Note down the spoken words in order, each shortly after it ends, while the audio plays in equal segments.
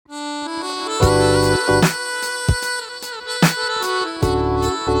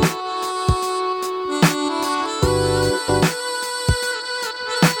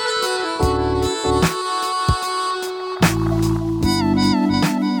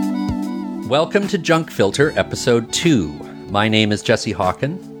Welcome to Junk Filter, Episode 2. My name is Jesse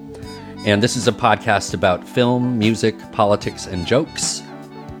Hawken, and this is a podcast about film, music, politics, and jokes.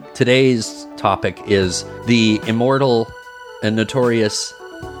 Today's topic is the immortal and notorious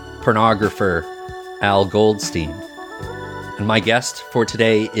pornographer Al Goldstein. And my guest for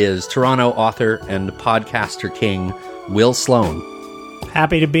today is Toronto author and podcaster king Will Sloan.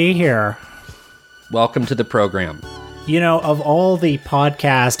 Happy to be here. Welcome to the program. You know, of all the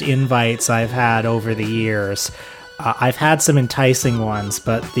podcast invites I've had over the years, I've had some enticing ones,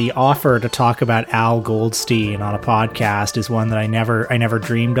 but the offer to talk about Al Goldstein on a podcast is one that I never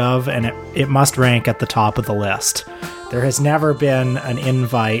dreamed of, and it must rank at the top of the list. There has never been an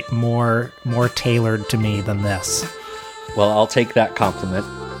invite more tailored to me than this. Well, I'll take that compliment.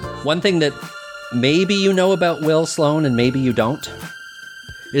 One thing that maybe you know about Will Sloan and maybe you don't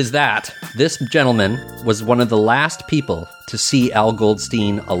is that this gentleman was one of the last people to see Al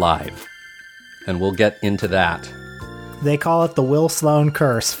Goldstein alive. And we'll get into that. They call it the Will Sloan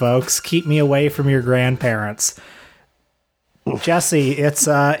curse, folks. Keep me away from your grandparents. Jesse,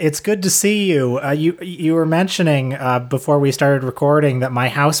 it's good to see you. You were mentioning before we started recording that my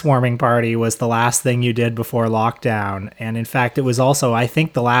housewarming party was the last thing you did before lockdown. And in fact, it was also, I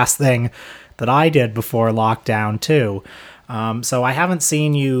think, the last thing that I did before lockdown, too. So I haven't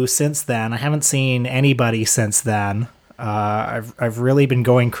seen you since then. I haven't seen anybody since then. I've really been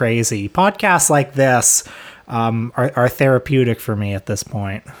going crazy. Podcasts like this are therapeutic for me at this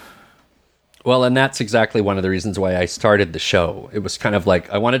point. Well, and that's exactly one of the reasons why I started the show. It was kind of like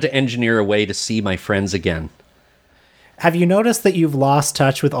I wanted to engineer a way to see my friends again. Have you noticed that you've lost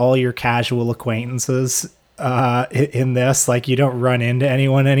touch with all your casual acquaintances in this? Like, you don't run into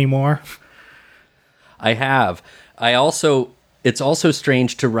anyone anymore? I have. It's also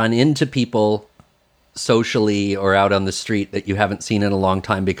strange to run into people socially or out on the street that you haven't seen in a long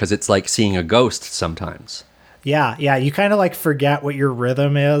time, because it's like seeing a ghost sometimes. Yeah, you kind of like forget what your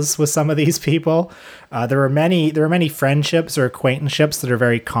rhythm is with some of these people. There are many friendships or acquaintanceships that are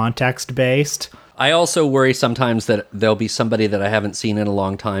very context based. I also worry sometimes that there'll be somebody that I haven't seen in a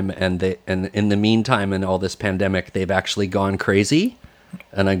long time, and in the meantime, in all this pandemic, they've actually gone crazy,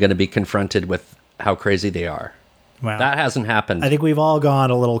 and I'm going to be confronted with how crazy they are. Wow. That hasn't happened. I think we've all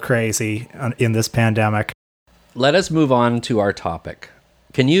gone a little crazy in this pandemic. Let us move on to our topic.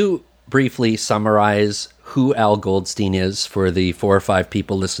 Can you briefly summarize who Al Goldstein is for the 4 or 5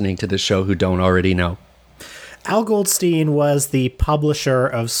 people listening to this show who don't already know? Al Goldstein was the publisher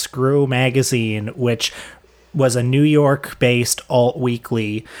of Screw magazine, which was a New York-based alt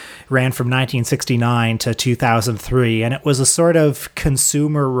weekly, ran from 1969 to 2003, and it was a sort of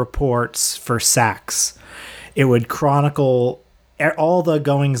Consumer Reports for sex. It would chronicle all the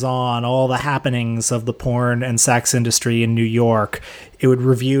goings-on, all the happenings of the porn and sex industry in New York. It would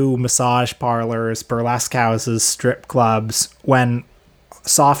review massage parlors, burlesque houses, strip clubs. When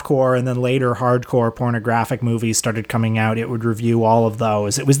softcore and then later hardcore pornographic movies started coming out, it would review all of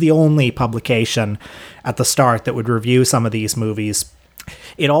those. It was the only publication at the start that would review some of these movies.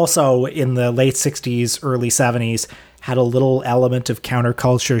 It also, in the late 60s, early 70s, had a little element of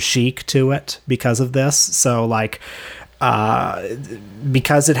counterculture chic to it because of this. So,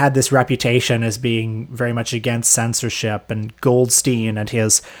 because it had this reputation as being very much against censorship, and Goldstein and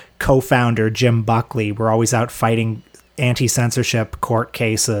his co-founder, Jim Buckley, were always out fighting anti-censorship court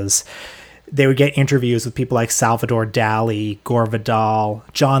cases. They would get interviews with people like Salvador Dali, Gore Vidal,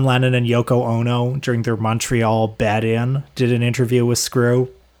 John Lennon and Yoko Ono during their Montreal bed-in, did an interview with Screw.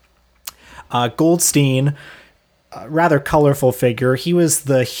 Goldstein, a rather colorful figure. He was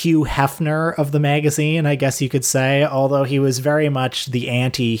the Hugh Hefner of the magazine, I guess you could say, although he was very much the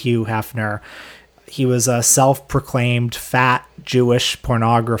anti-Hugh Hefner. He was a self-proclaimed fat Jewish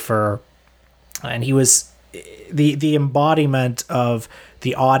pornographer, and he was the embodiment of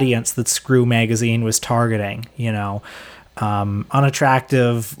the audience that Screw magazine was targeting,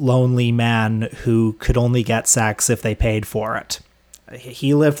 unattractive, lonely men who could only get sex if they paid for it.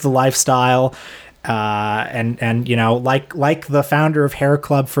 He lived the lifestyle, and like the founder of Hair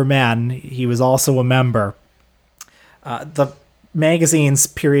Club for Men, he was also a member. The magazine's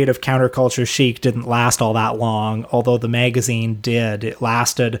period of counterculture chic didn't last all that long, although the magazine did. It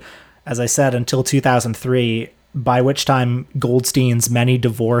lasted, as I said, until 2003, by which time Goldstein's many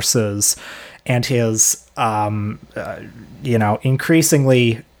divorces and his,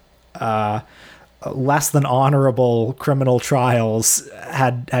 increasingly less than honorable criminal trials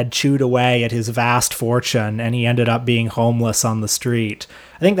had chewed away at his vast fortune, and he ended up being homeless on the street.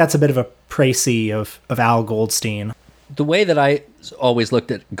 I think that's a bit of a précis of Al Goldstein. The way that I always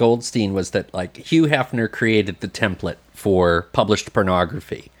looked at Goldstein was that, like, Hugh Hefner created the template for published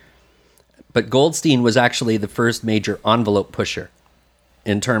pornography. But Goldstein was actually the first major envelope pusher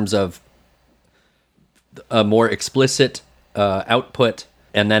in terms of a more explicit output,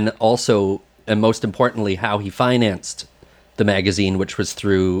 and then also, and most importantly, how he financed the magazine, which was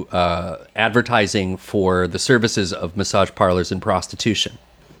through advertising for the services of massage parlors and prostitution.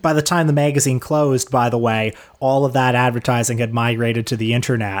 By the time the magazine closed, by the way, all of that advertising had migrated to the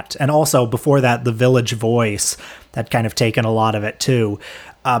internet. And also, before that, the Village Voice had kind of taken a lot of it, too.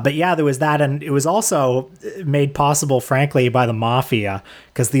 But yeah, there was that, and it was also made possible, frankly, by the mafia,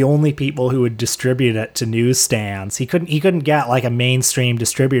 because the only people who would distribute it to newsstands, he couldn't get like a mainstream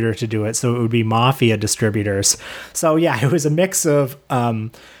distributor to do it, so it would be mafia distributors. So yeah, it was a mix of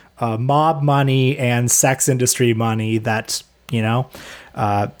mob money and sex industry money that,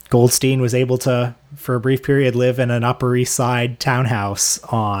 Goldstein was able to, for a brief period, live in an Upper East Side townhouse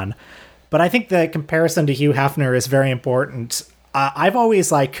on. But I think the comparison to Hugh Hefner is very important. I've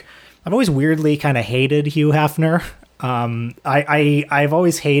always weirdly kind of hated Hugh Hefner. I've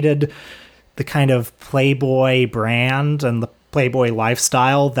always hated the kind of Playboy brand and the Playboy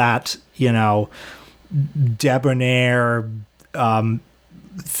lifestyle that, debonair,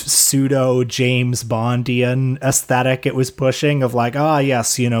 pseudo James Bondian aesthetic it was pushing of like,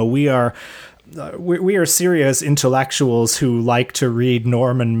 yes, we are serious intellectuals who like to read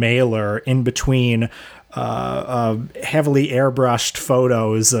Norman Mailer in between heavily airbrushed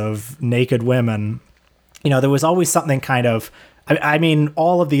photos of naked women. There was always something kind of, I mean,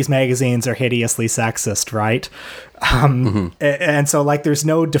 all of these magazines are hideously sexist, right? And so like there's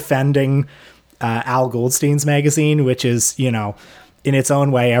no defending Al Goldstein's magazine, which is, in its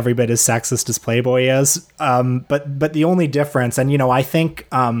own way, every bit as sexist as Playboy is. But the only difference, and, I think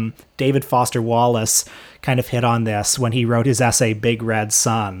David Foster Wallace kind of hit on this when he wrote his essay, Big Red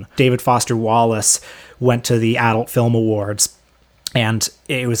Sun. David Foster Wallace went to the Adult Film Awards, and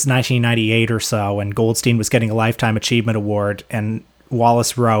it was 1998 or so, and Goldstein was getting a Lifetime Achievement Award, and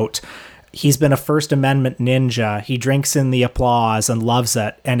Wallace wrote, "He's been a First Amendment ninja. He drinks in the applause and loves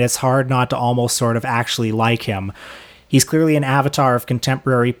it, and it's hard not to almost sort of actually like him. He's clearly an avatar of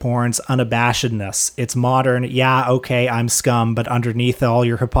contemporary porn's unabashedness. It's modern, yeah, okay, I'm scum, but underneath all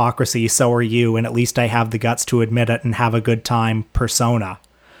your hypocrisy, so are you, and at least I have the guts to admit it and have a good time persona."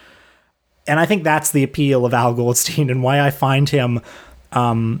 And I think that's the appeal of Al Goldstein and why I find him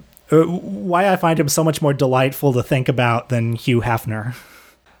so much more delightful to think about than Hugh Hefner.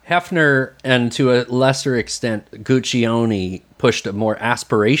 Hefner, and to a lesser extent, Guccione, pushed a more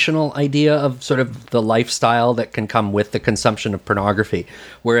aspirational idea of sort of the lifestyle that can come with the consumption of pornography,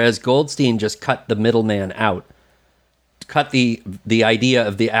 whereas Goldstein just cut the middleman out, cut the idea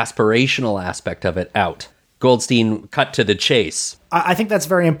of the aspirational aspect of it out. Goldstein cut to the chase. I think that's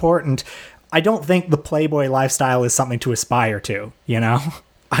very important. I don't think the Playboy lifestyle is something to aspire to,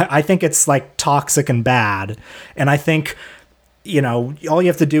 I think it's like toxic and bad. And I think, all you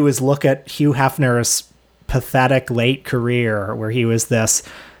have to do is look at Hugh Hefner's pathetic late career where he was this,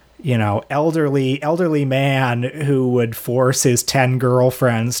 elderly man who would force his 10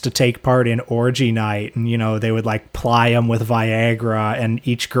 girlfriends to take part in orgy night. And, they would like ply him with Viagra, and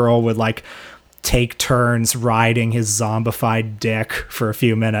each girl would like take turns riding his zombified dick for a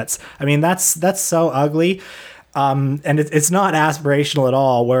few minutes. I mean, that's so ugly. And it's not aspirational at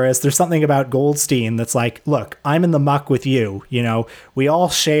all. Whereas there's something about Goldstein that's like, look, I'm in the muck with you. We all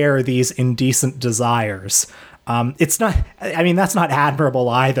share these indecent desires. It's not, I mean, that's not admirable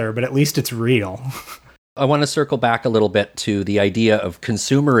either, but at least it's real. I want to circle back a little bit to the idea of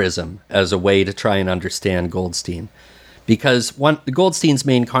consumerism as a way to try and understand Goldstein. Because Goldstein's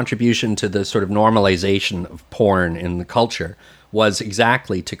main contribution to the sort of normalization of porn in the culture was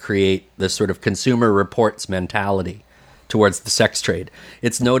exactly to create this sort of Consumer Reports mentality towards the sex trade.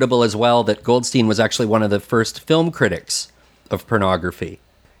 It's notable as well that Goldstein was actually one of the first film critics of pornography.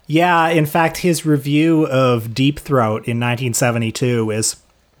 Yeah, in fact, his review of Deep Throat in 1972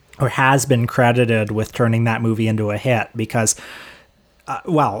 has been credited with turning that movie into a hit because,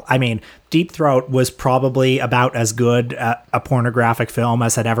 Deep Throat was probably about as good a pornographic film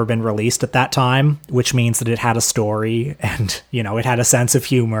as had ever been released at that time, which means that it had a story and, it had a sense of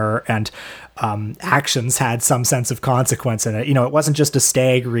humor and actions had some sense of consequence in it. It wasn't just a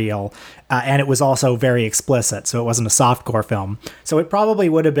stag reel, and it was also very explicit, so it wasn't a softcore film. So it probably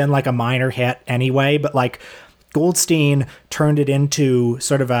would have been like a minor hit anyway, but like Goldstein turned it into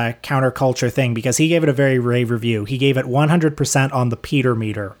sort of a counterculture thing because he gave it a very rave review. He gave it 100% on the Peter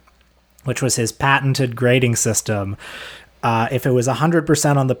meter, which was his patented grading system. If it was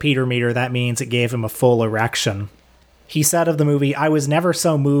 100% on the Peter meter, that means it gave him a full erection. He said of the movie, "I was never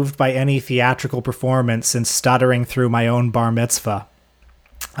so moved by any theatrical performance since stuttering through my own bar mitzvah."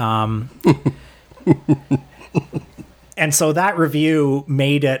 And so that review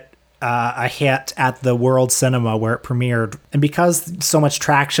made it a hit at the World Cinema where it premiered. And because so much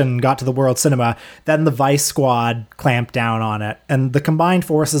traction got to the World Cinema, then the Vice Squad clamped down on it. And the combined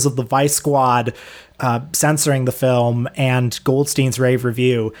forces of the Vice Squad censoring the film and Goldstein's rave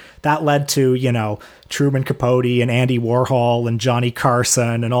review, that led to, Truman Capote and Andy Warhol and Johnny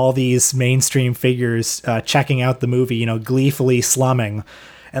Carson and all these mainstream figures checking out the movie, gleefully slumming.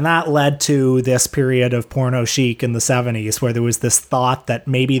 And that led to this period of porno chic in the 70s where there was this thought that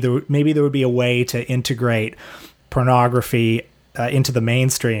maybe there would be a way to integrate pornography into the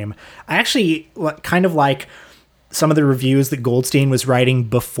mainstream. I actually kind of like some of the reviews that Goldstein was writing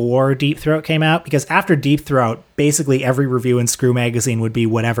before Deep Throat came out, because after Deep Throat, basically every review in Screw Magazine would be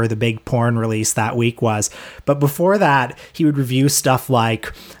whatever the big porn release that week was. But before that, he would review stuff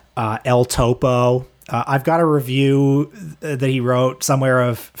like El Topo. I've got a review that he wrote somewhere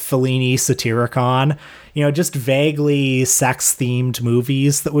of Fellini Satyricon, just vaguely sex-themed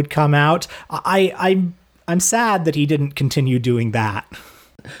movies that would come out. I'm sad that he didn't continue doing that.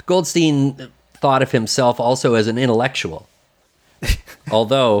 Goldstein thought of himself also as an intellectual.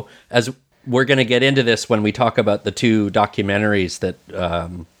 Although, as we're going to get into this when we talk about the two documentaries that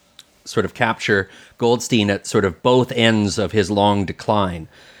sort of capture Goldstein at sort of both ends of his long decline.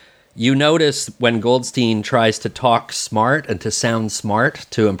 You notice when Goldstein tries to talk smart and to sound smart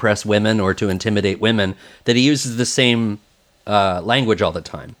to impress women or to intimidate women, that he uses the same language all the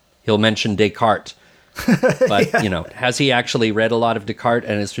time. He'll mention Descartes, but, has he actually read a lot of Descartes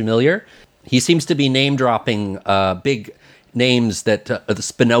and is familiar? He seems to be name-dropping big names that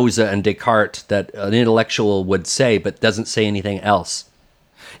Spinoza and Descartes that an intellectual would say, but doesn't say anything else.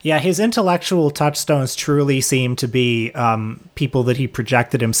 Yeah, his intellectual touchstones truly seem to be people that he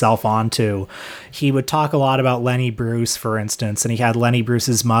projected himself onto. He would talk a lot about Lenny Bruce, for instance, and he had Lenny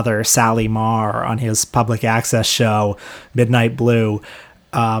Bruce's mother, Sally Marr, on his public access show, Midnight Blue.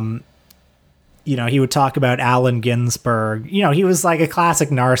 He would talk about Allen Ginsberg. He was like a classic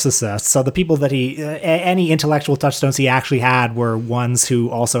narcissist. So the people that any intellectual touchstones he actually had were ones who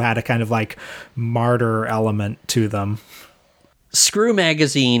also had a kind of like martyr element to them. Screw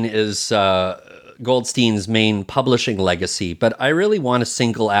Magazine is Goldstein's main publishing legacy, but I really want to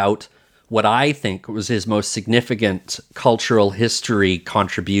single out what I think was his most significant cultural history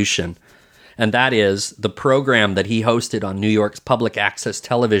contribution, and that is the program that he hosted on New York's public access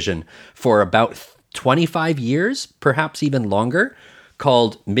television for about 25 years, perhaps even longer,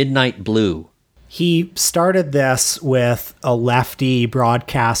 called Midnight Blue. He started this with a lefty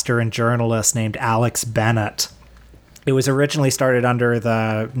broadcaster and journalist named Alex Bennett. It was originally started under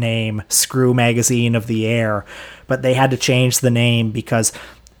the name Screw Magazine of the Air, but they had to change the name because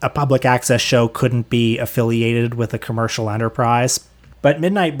a public access show couldn't be affiliated with a commercial enterprise. But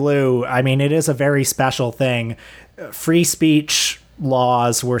Midnight Blue, it is a very special thing. Free speech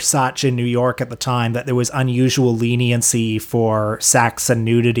laws were such in New York at the time that there was unusual leniency for sex and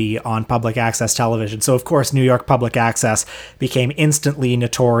nudity on public access television. So, of course, New York public access became instantly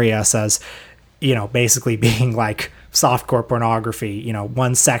notorious as, basically being like softcore pornography,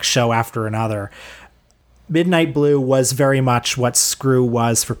 one sex show after another. Midnight Blue was very much what Screw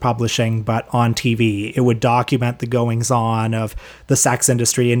was for publishing, but on TV. It would document the goings-on of the sex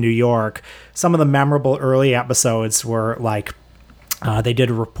industry in New York. Some of the memorable early episodes were like, they did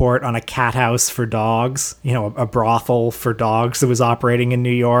a report on a cat house for dogs, a brothel for dogs that was operating in New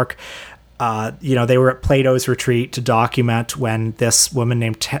York. They were at Plato's Retreat to document when this woman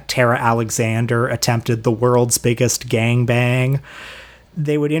named Tara Alexander attempted the world's biggest gangbang.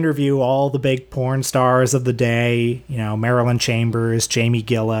 They would interview all the big porn stars of the day, Marilyn Chambers, Jamie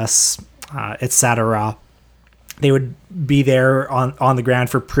Gillis, etc. They would be there on the ground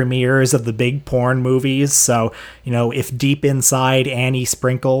for premieres of the big porn movies. So, if Deep Inside Annie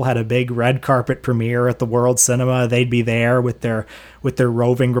Sprinkle had a big red carpet premiere at the World Cinema, they'd be there with their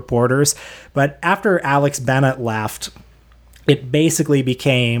roving reporters. But after Alex Bennett left, it basically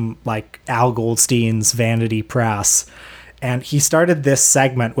became like Al Goldstein's Vanity Press. And he started this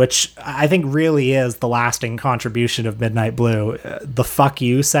segment, which I think really is the lasting contribution of Midnight Blue, the Fuck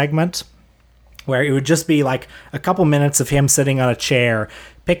You segment, where it would just be like a couple minutes of him sitting on a chair,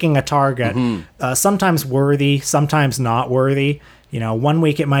 picking a target, sometimes worthy, sometimes not worthy. One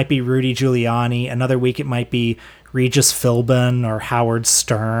week it might be Rudy Giuliani, another week it might be Regis Philbin or Howard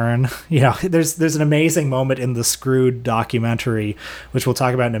Stern. There's an amazing moment in the Screwed documentary, which we'll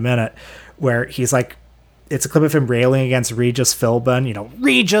talk about in a minute, where he's like, it's a clip of him railing against Regis Philbin.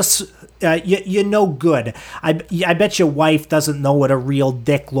 Regis, you're no good. I bet your wife doesn't know what a real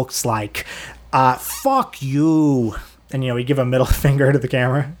dick looks like. Fuck you. and he'd give a middle finger to the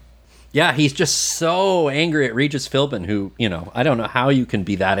camera. Yeah, he's just so angry at Regis Philbin, who, I don't know how you can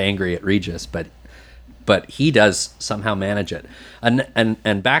be that angry at Regis, but he does somehow manage it.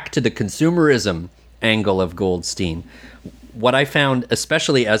 And back to the consumerism angle of Goldstein, what I found,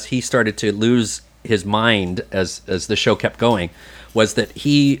 especially as he started to lose his mind as the show kept going, was that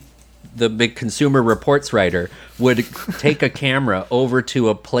the big Consumer Reports writer, would take a camera over to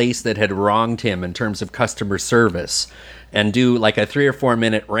a place that had wronged him in terms of customer service and do like a 3 or 4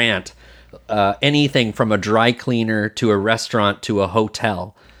 minute rant, anything from a dry cleaner to a restaurant to a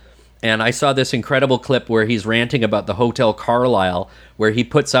hotel. And I saw this incredible clip where he's ranting about the Hotel Carlisle, where he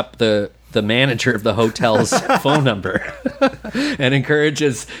puts up the manager of the hotel's phone number and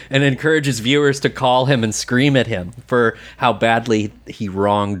encourages viewers to call him and scream at him for how badly he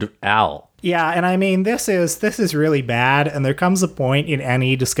wronged Al. Yeah, and I mean, this is really bad, and there comes a point in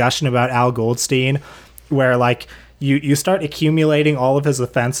any discussion about Al Goldstein where, like, you start accumulating all of his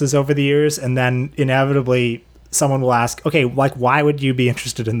offenses over the years, and then inevitably someone will ask, okay, like, why would you be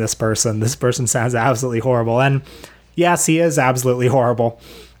interested in this person? This person sounds absolutely horrible. And yes, he is absolutely horrible.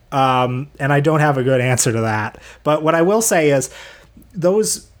 And I don't have a good answer to that. But what I will say is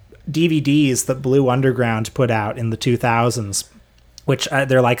those DVDs that Blue Underground put out in the 2000s, which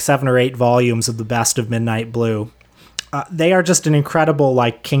they're like 7 or 8 volumes of the best of Midnight Blue, they are just an incredible,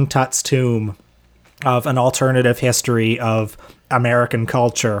 like, King Tut's tomb of an alternative history of American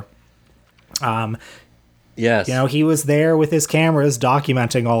culture. Yes. He was there with his cameras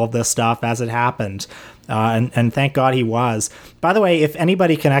documenting all of this stuff as it happened. And thank God he was. By the way, if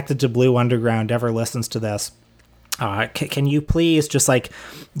anybody connected to Blue Underground ever listens to this, can you please just, like,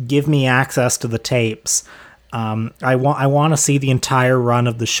 give me access to the tapes? I want to see the entire run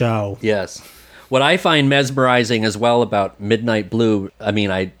of the show. Yes. What I find mesmerizing as well about Midnight Blue, I mean,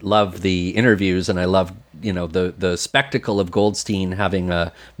 I love the interviews and I love, the spectacle of Goldstein having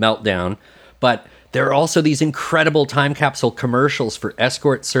a meltdown, but there are also these incredible time capsule commercials for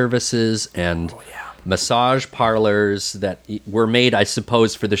escort services and massage parlors that were made, I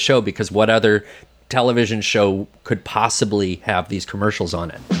suppose, for the show, because what other television show could possibly have these commercials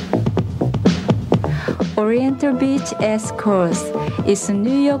on it? Oriental Beach Escorts is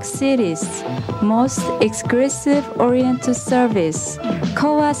New York City's most exclusive Oriental service.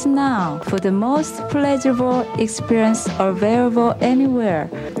 Call us now for the most pleasurable experience available anywhere,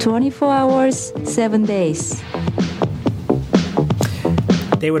 24 hours, 7 days.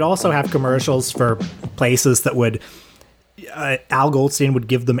 They would also have commercials for places that would... Al Goldstein would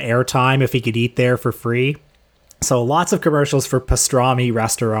give them airtime if he could eat there for free. So lots of commercials for pastrami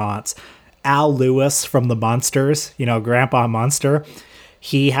restaurants. Al Lewis from the Munsters, Grandpa Munster,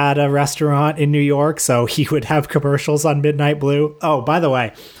 he had a restaurant in New York, so he would have commercials on Midnight Blue. Oh, by the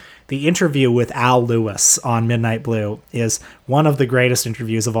way, the interview with Al Lewis on Midnight Blue is one of the greatest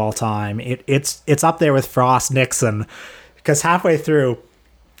interviews of all time. It's up there with Frost Nixon, because halfway through,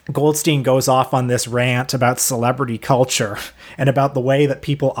 Goldstein goes off on this rant about celebrity culture and about the way that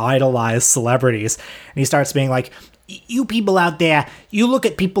people idolize celebrities. And he starts being like, you people out there, you look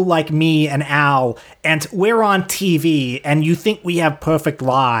at people like me and Al, and we're on TV, and you think we have perfect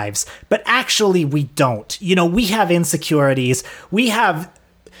lives, but actually we don't. We have insecurities. We have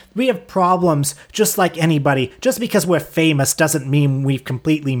problems just like anybody. Just because we're famous doesn't mean we've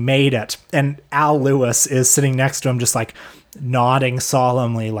completely made it. And Al Lewis is sitting next to him just like nodding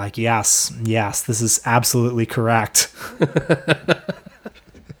solemnly like, yes, this is absolutely correct.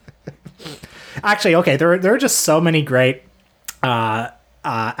 Actually, okay, there are just so many great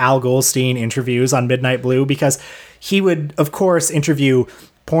Al Goldstein interviews on Midnight Blue, because he would, of course, interview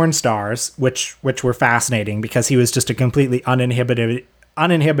porn stars, which were fascinating because he was just a completely uninhibited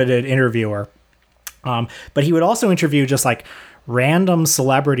interviewer. But he would also interview just like random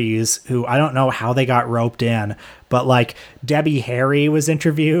celebrities who I don't know how they got roped in, but like Debbie Harry was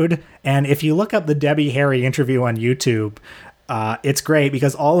interviewed. And if you look up the Debbie Harry interview on YouTube, it's great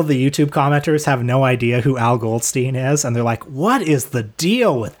because all of the YouTube commenters have no idea who Al Goldstein is. And they're like, what is the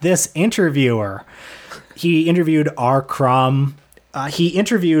deal with this interviewer? He interviewed R. Crumb. He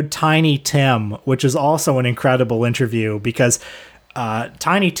interviewed Tiny Tim, which is also an incredible interview because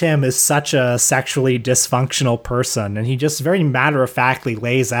Tiny Tim is such a sexually dysfunctional person, and he just very matter-of-factly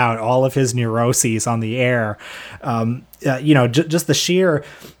lays out all of his neuroses on the air. Just the sheer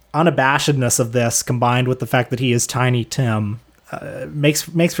unabashedness of this, combined with the fact that he is Tiny Tim,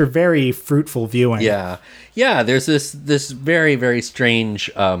 makes for very fruitful viewing. Yeah. There's this very, very strange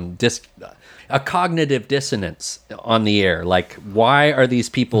a cognitive dissonance on the air. Like, why are these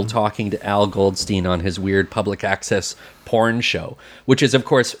people talking to Al Goldstein on his weird public access porn show, which is, of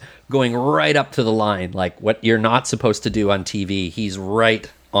course, going right up to the line, like what you're not supposed to do on TV. He's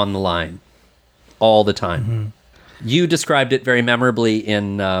right on the line all the time. You described it very memorably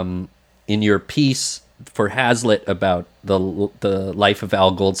in your piece for Hazlitt about the life of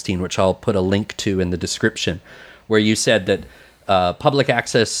Al Goldstein, which I'll put a link to in the description, where you said that public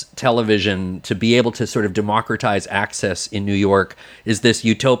access television, to be able to sort of democratize access in New York, is this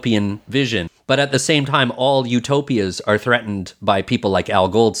utopian vision. But at the same time, all utopias are threatened by people like Al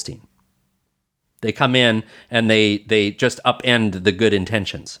Goldstein. They come in and they just upend the good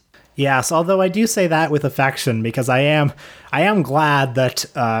intentions. Yes, although I do say that with affection, because I am glad that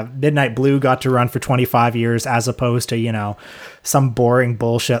Midnight Blue got to run for 25 years as opposed to, some boring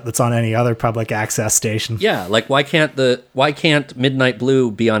bullshit that's on any other public access station. Yeah, like why can't Midnight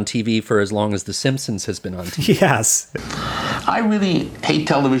Blue be on TV for as long as The Simpsons has been on TV? Yes. I really hate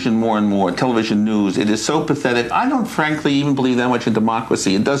television more and more, television news. It is so pathetic. I don't frankly even believe that much in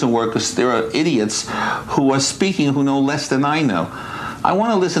democracy. It doesn't work because there are idiots who are speaking who know less than I know. I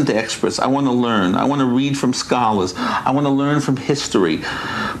want to listen to experts. I want to learn. I want to read from scholars. I want to learn from history.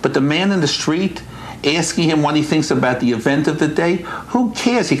 But the man in the street, asking him what he thinks about the event of the day, who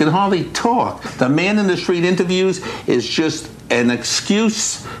cares? He can hardly talk. The man in the street interviews is just an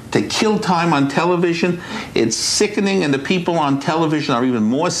excuse to kill time on television. It's sickening, and the people on television are even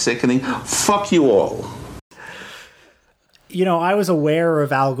more sickening. Fuck you all. I was aware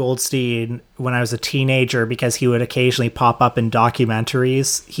of Al Goldstein when I was a teenager because he would occasionally pop up in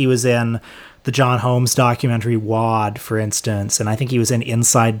documentaries. He was in the John Holmes documentary Wad, for instance, and I think he was in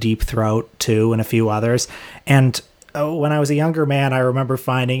Inside Deep Throat, too, and a few others. And when I was a younger man, I remember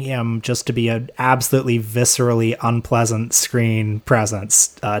finding him just to be an absolutely viscerally unpleasant screen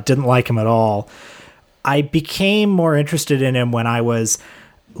presence. Didn't like him at all. I became more interested in him when I was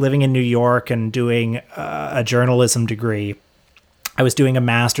living in New York and doing a journalism degree. I was doing a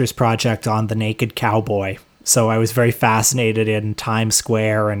master's project on The Naked Cowboy. So I was very fascinated in Times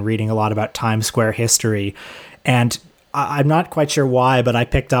Square and reading a lot about Times Square history. And I'm not quite sure why, but I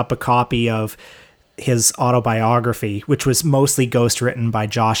picked up a copy of his autobiography, which was mostly ghostwritten by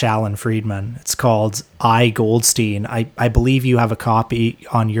Josh Allen Friedman. It's called I, Goldstein. I believe you have a copy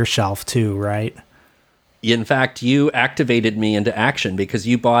on your shelf too, right? In fact, you activated me into action because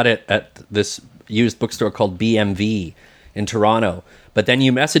you bought it at this used bookstore called BMV in Toronto. But then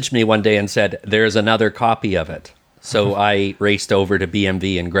you messaged me one day and said, there's another copy of it. So I raced over to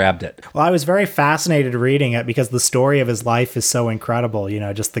BMV and grabbed it. Well, I was very fascinated reading it because the story of his life is so incredible.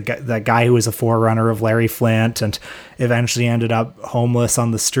 Just the guy who was a forerunner of Larry Flynt and eventually ended up homeless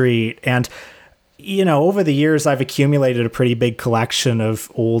on the street. And, over the years, I've accumulated a pretty big collection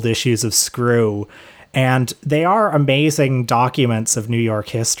of old issues of Screw. And they are amazing documents of New York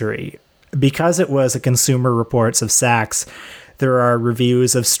history. Because it was a Consumer Reports of sex, there are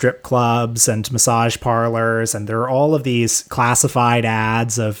reviews of strip clubs and massage parlors, and there are all of these classified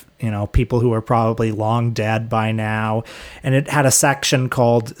ads of, people who are probably long dead by now. And it had a section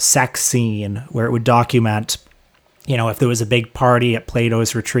called Sex Scene, where it would document, if there was a big party at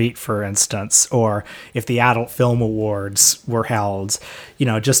Plato's Retreat, for instance, or if the Adult Film Awards were held,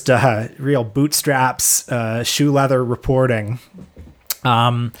 just real bootstraps, shoe leather reporting.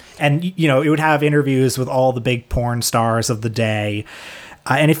 And it would have interviews with all the big porn stars of the day.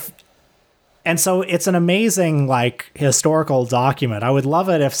 And so it's an amazing, historical document. I would love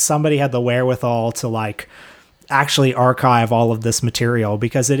it if somebody had the wherewithal to, actually archive all of this material,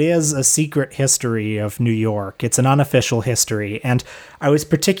 because it is a secret history of New York. It's an unofficial history. And I was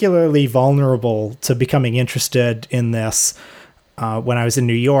particularly vulnerable to becoming interested in this when I was in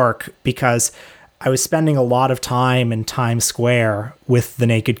New York, because I was spending a lot of time in Times Square with The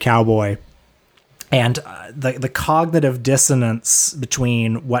Naked Cowboy. And the cognitive dissonance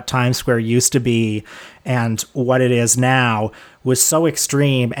between what Times Square used to be and what it is now was so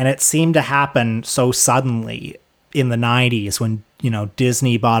extreme, and it seemed to happen so suddenly in the 90s when,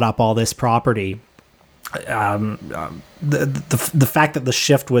 Disney bought up all this property. The fact that the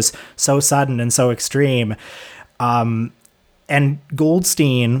shift was so sudden and so extreme. And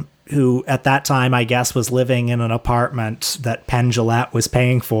Goldstein, who at that time, I guess, was living in an apartment that Penn Jillette was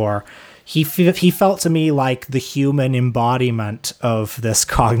paying for, he felt to me like the human embodiment of this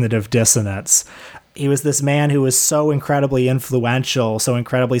cognitive dissonance. He was this man who was so incredibly influential, so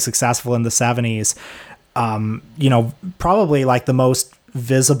incredibly successful in the 70s, probably like the most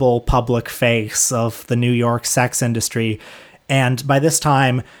visible public face of the New York sex industry. and by this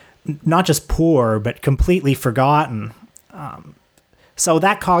time, not just poor, but completely forgotten. So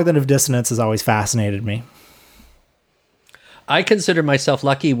that cognitive dissonance has always fascinated me. I consider myself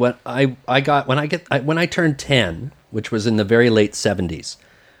lucky when I turned 10, which was in the very late 70s.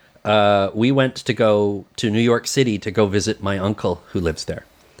 We went to go to New York City to go visit my uncle who lives there.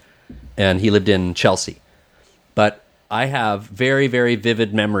 And he lived in Chelsea. But I have very, very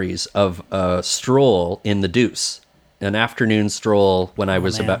vivid memories of a stroll in the Deuce, an afternoon stroll when I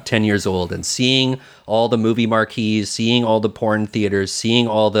was about 10 years old, and seeing all the movie marquees, seeing all the porn theaters, seeing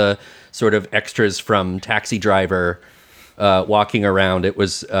all the sort of extras from Taxi Driver walking around. It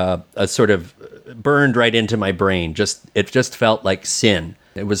was a sort of burned right into my brain. It just felt like sin.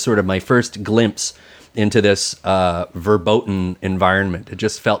 It was sort of my first glimpse into this verboten environment. It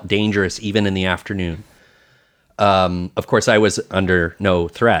just felt dangerous even in the afternoon. Of course, I was under no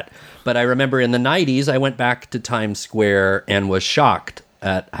threat. But I remember in the 90s, I went back to Times Square and was shocked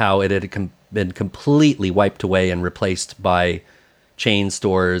at how it had been completely wiped away and replaced by chain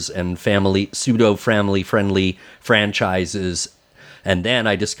stores and pseudo-family friendly franchises. And then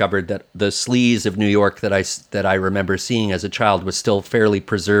I discovered that the sleaze of New York that I remember seeing as a child was still fairly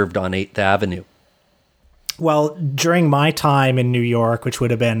preserved on 8th Avenue. Well, during my time in New York, which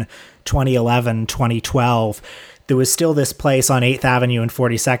would have been 2011, 2012, there was still this place on 8th Avenue and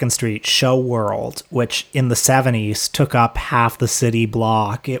 42nd Street, Show World, which in the 70s took up half the city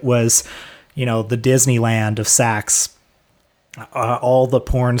block. It was, the Disneyland of sex. All the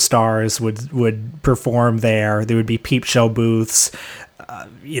porn stars would perform there. There would be peep show booths,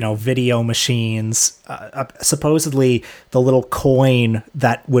 video machines. Supposedly, the little coin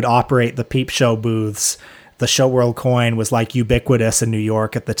that would operate the peep show booths, the Show World coin, was like ubiquitous in New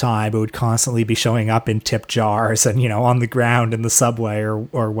York at the time. It would constantly be showing up in tip jars and, on the ground in the subway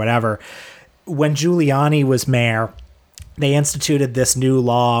or whatever. When Giuliani was mayor, they instituted this new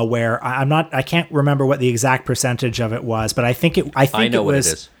law where I can't remember what the exact percentage of it was, but I think it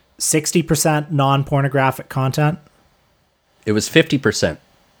was 60% non-pornographic content. It was 50%.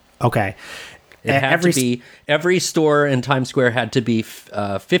 Okay. It had to be, every store in Times Square had to be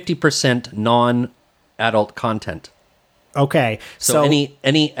 50% non-adult content. Okay. So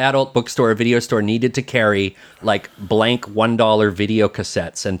any adult bookstore or video store needed to carry like blank $1 video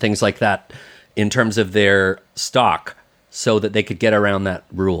cassettes and things like that in terms of their stock, so that they could get around that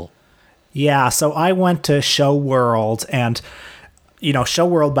rule. Yeah, so I went to Show World, and, Show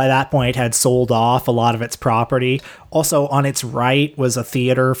World by that point had sold off a lot of its property. Also, on its right was a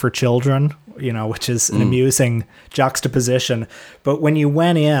theater for children, which is an amusing juxtaposition. But when you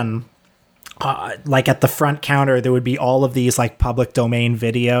went in, like at the front counter, there would be all of these like public domain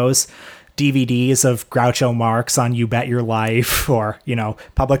videos, DVDs of Groucho Marx on You Bet Your Life, or,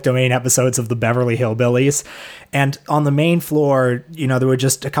 public domain episodes of the Beverly Hillbillies. And on the main floor, there were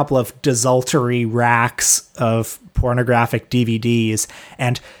just a couple of desultory racks of pornographic DVDs,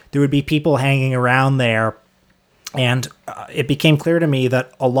 and there would be people hanging around there. And it became clear to me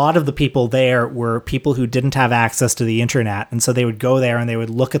that a lot of the people there were people who didn't have access to the internet. And so they would go there and they would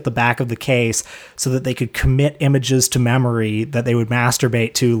look at the back of the case so that they could commit images to memory that they would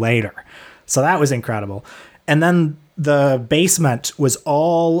masturbate to later. So that was incredible. And then the basement was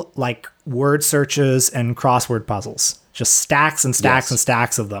all like word searches and crossword puzzles, just stacks and stacks and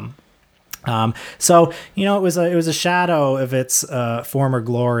stacks of them. So, it was a shadow of its former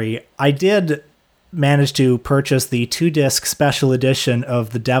glory. I did manage to purchase the 2-disc special edition of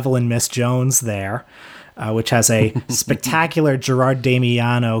The Devil and Miss Jones there, which has a spectacular Gerard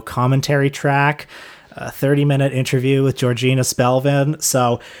Damiano commentary track, a 30-minute interview with Georgina Spelvin.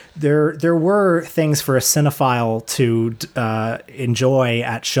 So there were things for a cinephile to enjoy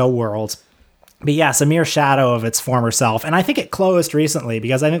at Show World. But yes, a mere shadow of its former self. And I think it closed recently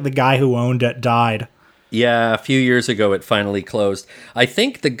because I think the guy who owned it died. Yeah, a few years ago it finally closed. I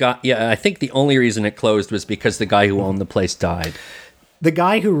think the only reason it closed was because the guy who owned the place died. The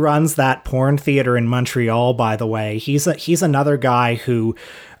guy who runs that porn theater in Montreal, by the way, he's another guy who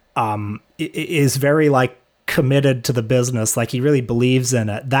is very committed to the business. Like, he really believes in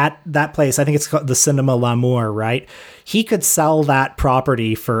it. That place, I think it's called the Cinema L'Amour, right? He could sell that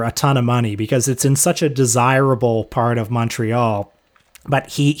property for a ton of money because it's in such a desirable part of Montreal. But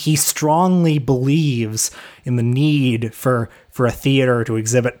he strongly believes in the need for a theater to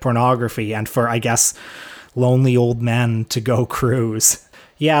exhibit pornography and for, I guess, lonely old men to go cruise.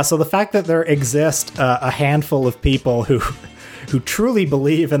 Yeah, so the fact that there exist a handful of people who truly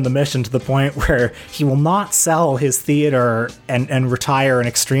believe in the mission to the point where he will not sell his theater and retire an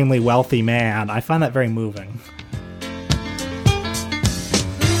extremely wealthy man, I find that very moving.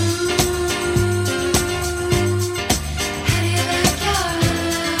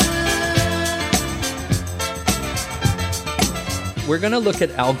 we're going to look at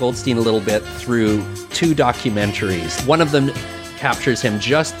Al Goldstein a little bit through two documentaries. One of them captures him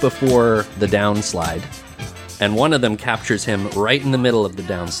just before the downslide, and one of them captures him right in the middle of the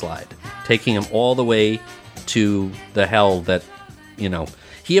downslide, taking him all the way to the hell that,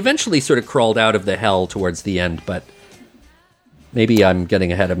 he eventually sort of crawled out of the hell towards the end, but maybe I'm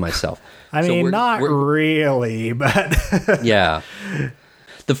getting ahead of myself. I mean, not really, but... Yeah.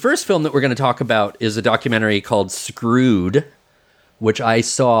 The first film that we're going to talk about is a documentary called Screwed, which I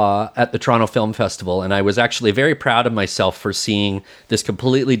saw at the Toronto Film Festival, and I was actually very proud of myself for seeing this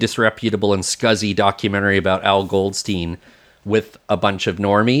completely disreputable and scuzzy documentary about Al Goldstein with a bunch of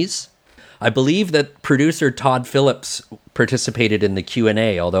normies. I believe that producer Todd Phillips participated in the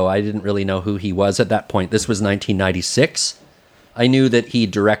Q&A, although I didn't really know who he was at that point. This was 1996. I knew that he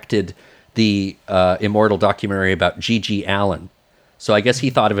directed the immortal documentary about Gigi Allen. So I guess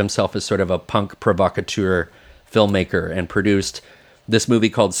he thought of himself as sort of a punk provocateur filmmaker and produced this movie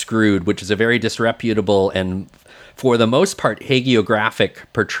called Screwed, which is a very disreputable and, for the most part, hagiographic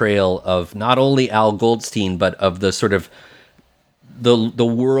portrayal of not only Al Goldstein, but of the sort of the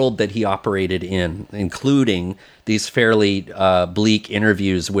world that he operated in, including these fairly bleak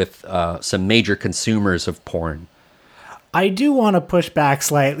interviews with some major consumers of porn. I do want to push back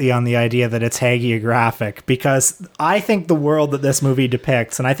slightly on the idea that it's hagiographic, because I think the world that this movie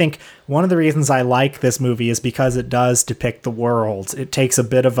depicts, and I think one of the reasons I like this movie is because it does depict the world. It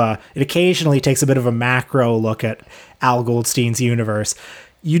occasionally takes a bit of a macro look at Al Goldstein's universe.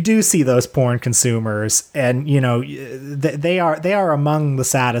 You do see those porn consumers, and they are among the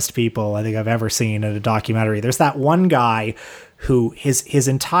saddest people I think I've ever seen in a documentary. There's that one guy who his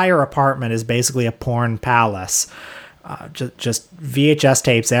entire apartment is basically a porn palace. Just VHS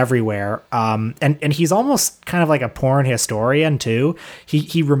tapes everywhere. And he's almost kind of like a porn historian too.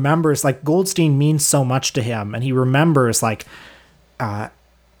 He remembers, like, Goldstein means so much to him, and he remembers like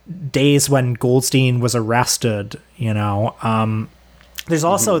days when Goldstein was arrested, There's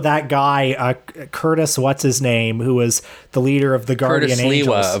also that guy, Curtis, what's his name, who was the leader of the Guardian Angels.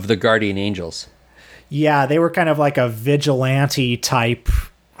 Curtis Lewa of the Guardian Angels. Yeah, they were kind of like a vigilante type.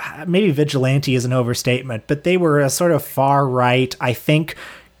 Maybe vigilante is an overstatement, but they were a sort of far right, I think,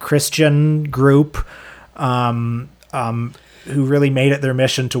 Christian group who really made it their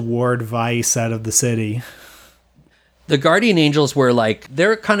mission to ward vice out of the city. The Guardian Angels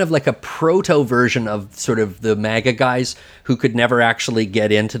they're kind of like a proto version of sort of the MAGA guys who could never actually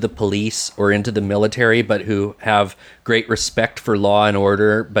get into the police or into the military, but who have great respect for law and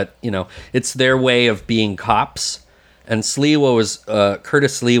order. But, it's their way of being cops. And Curtis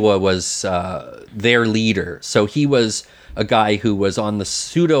Lewa was their leader. So he was a guy who was on the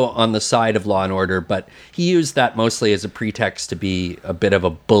side of law and order, but he used that mostly as a pretext to be a bit of a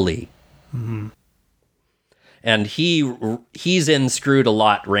bully. Mm-hmm. And he's in Screwed a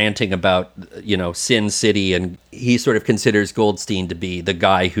lot, ranting about, Sin City, and he sort of considers Goldstein to be the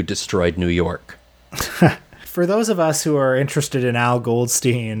guy who destroyed New York. For those of us who are interested in Al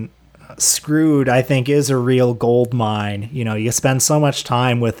Goldstein, Screwed, I think, is a real gold mine. You spend so much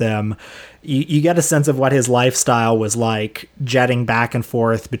time with him. You get a sense of what his lifestyle was like, jetting back and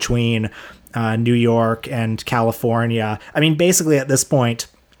forth between New York and California. I mean, basically at this point,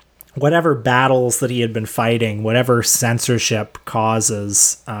 whatever battles that he had been fighting, whatever censorship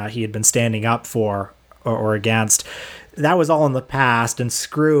causes he had been standing up for or against, that was all in the past. And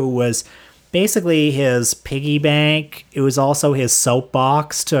Screw was basically his piggy bank. It was also his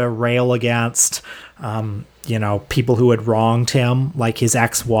soapbox to rail against, people who had wronged him, like his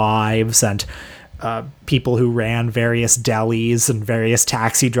ex-wives and people who ran various delis and various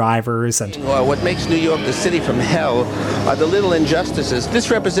taxi drivers. And what makes New York the city from hell are the little injustices.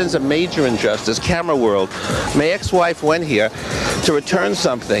 This represents a major injustice. Camera World. My ex-wife went here to return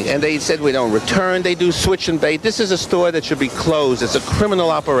something, and they said we don't return. They do switch and bait. This is a store that should be closed. It's a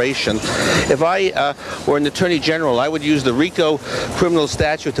criminal operation. If I were an attorney general, I would use the RICO criminal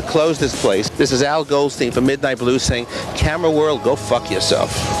statute to close this place. This is Al Goldstein from Midnight Blue saying, Camera World, go fuck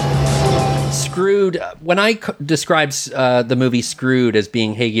yourself. Screwed, when I describe the movie Screwed as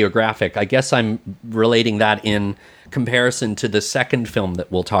being hagiographic, I guess I'm relating that in comparison to the second film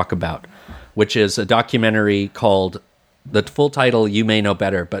that we'll talk about, which is a documentary called, the full title you may know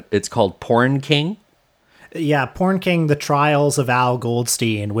better, but it's called Porn King. Yeah, Porn King, The Trials of Al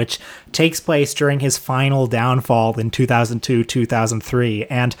Goldstein, which takes place during his final downfall in 2002-2003.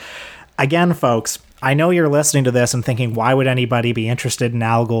 And again, folks, I know you're listening to this and thinking, why would anybody be interested in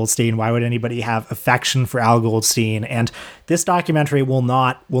Al Goldstein? Why would anybody have affection for Al Goldstein? And this documentary will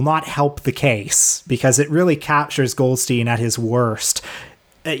not help the case, because it really captures Goldstein at his worst.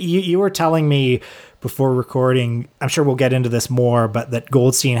 You were telling me before recording, I'm sure we'll get into this more, but that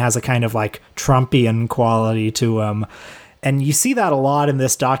Goldstein has a kind of like Trumpian quality to him. And you see that a lot in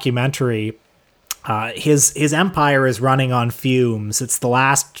this documentary. His empire is running on fumes. It's the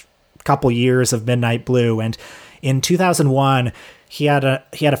last couple years of Midnight Blue. And in 2001, he had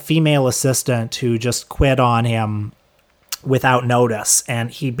a female assistant who just quit on him without notice.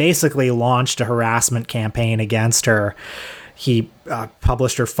 And he basically launched a harassment campaign against her. He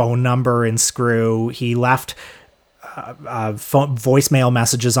published her phone number in Screw. He left voicemail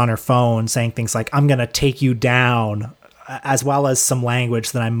messages on her phone saying things like, "I'm going to take you down," as well as some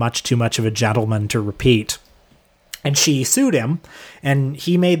language that I'm much too much of a gentleman to repeat. And she sued him, and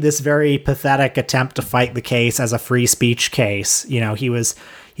he made this very pathetic attempt to fight the case as a free speech case. You know, he was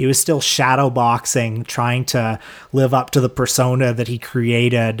still shadowboxing, trying to live up to the persona that he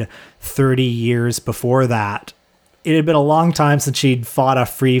created 30 years before that. It had been a long time since she'd fought a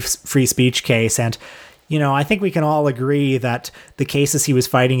free speech case, and you know, I think we can all agree that the cases he was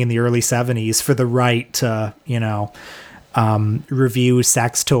fighting in the early 70s for the right to, you know, review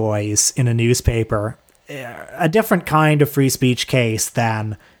sex toys in a newspaper, a different kind of free speech case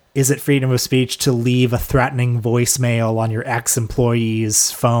than is it freedom of speech to leave a threatening voicemail on your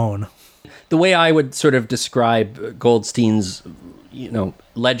ex-employee's phone. The way I would sort of describe Goldstein's, you know,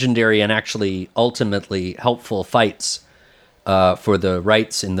 legendary and actually ultimately helpful fights for the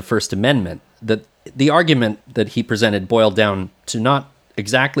rights in the First Amendment, that the argument that he presented boiled down to not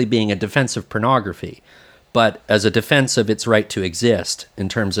exactly being a defense of pornography, but as a defense of its right to exist in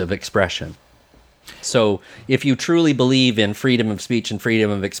terms of expression. So if you truly believe in freedom of speech and freedom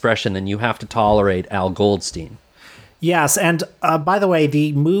of expression, then you have to tolerate Al Goldstein. Yes, and by the way,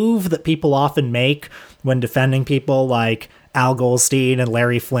 the move that people often make when defending people like Al Goldstein and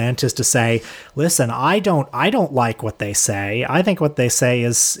Larry Flynt is to say, "Listen, I don't like what they say. I think what they say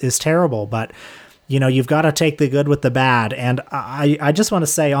is terrible, but you know, you've got to take the good with the bad." And I just want to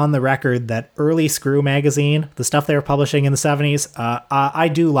say on the record that early Screw magazine, the stuff they were publishing in the 70s, I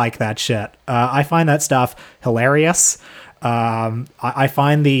do like that shit. I find that stuff hilarious. I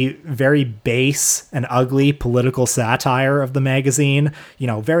find the very base and ugly political satire of the magazine, you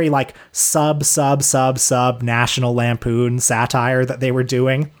know, very like sub National Lampoon satire that they were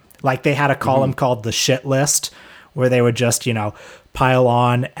doing. Like they had a column called The Shit List, where they would just, you know, pile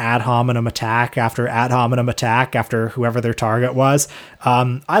on ad hominem attack after ad hominem attack after whoever their target was.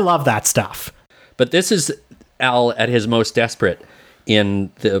 I love that stuff. But this is Al at his most desperate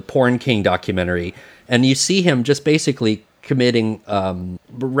in the Porn King documentary. And you see him just basically committing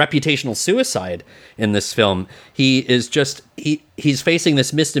reputational suicide in this film. He's facing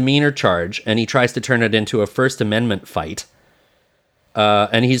this misdemeanor charge, and he tries to turn it into a First Amendment fight.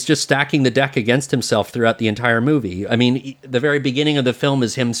 And he's just stacking the deck against himself throughout the entire movie. I mean, the very beginning of the film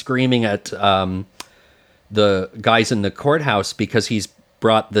is him screaming at the guys in the courthouse because he's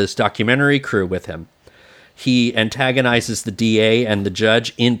brought this documentary crew with him. He antagonizes the DA and the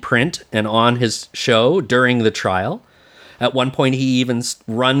judge in print and on his show during the trial. At one point, he even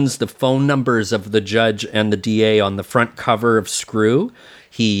runs the phone numbers of the judge and the DA on the front cover of Screw.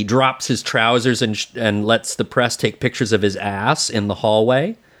 He drops his trousers and lets the press take pictures of his ass in the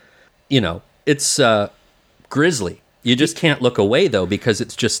hallway. You know, it's grisly. You just can't look away, though, because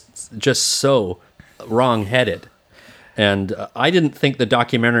it's just so wrong-headed. And I didn't think the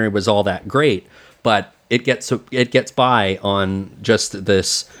documentary was all that great, but it gets by on just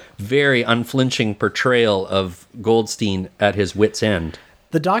this very unflinching portrayal of Goldstein at his wit's end.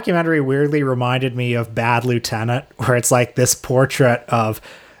 The documentary weirdly reminded me of Bad Lieutenant, where it's like this portrait of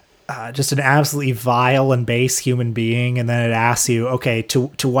just an absolutely vile and base human being, and then it asks you, okay, to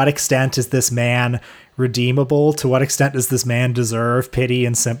what extent is this man redeemable? To what extent does this man deserve pity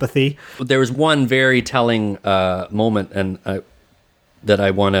and sympathy? There was one very telling moment, and that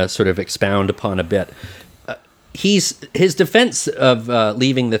I want to sort of expound upon a bit. His defense of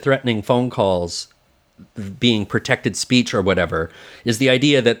leaving the threatening phone calls being protected speech or whatever is the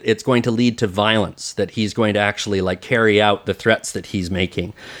idea that it's going to lead to violence, that he's going to actually like carry out the threats that he's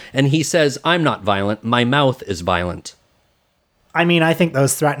making. And he says, "I'm not violent. My mouth is violent." I mean, I think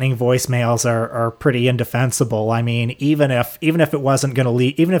those threatening voicemails are pretty indefensible. I mean, even if it wasn't going to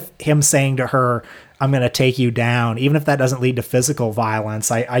lead, even if him saying to her, "I'm going to take you down," even if that doesn't lead to physical violence,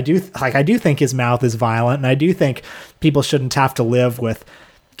 I do think his mouth is violent, and I do think people shouldn't have to live with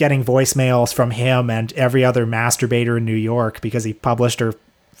getting voicemails from him and every other masturbator in New York because he published her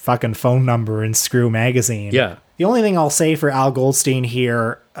fucking phone number in Screw magazine. Yeah. The only thing I'll say for Al Goldstein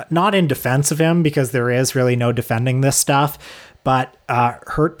here, not in defense of him, because there is really no defending this stuff, but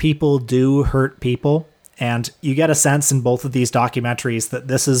hurt people do hurt people. And you get a sense in both of these documentaries that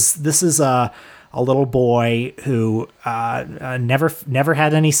this is a a little boy who never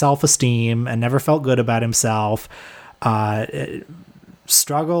had any self-esteem and never felt good about himself,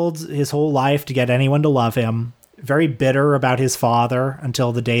 struggled his whole life to get anyone to love him, very bitter about his father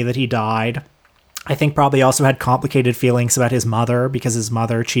until the day that he died. I think probably also had complicated feelings about his mother because his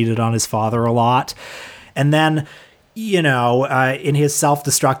mother cheated on his father a lot. And then, in his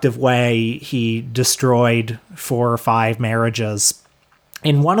self-destructive way, he destroyed 4 or 5 marriages.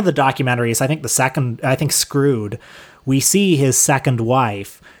 In one of the documentaries, I think Screwed, we see his second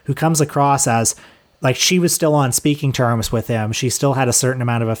wife, who comes across as, like, she was still on speaking terms with him. She still had a certain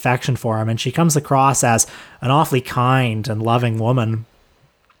amount of affection for him, and she comes across as an awfully kind and loving woman.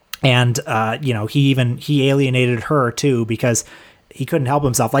 And, he alienated her too, because he couldn't help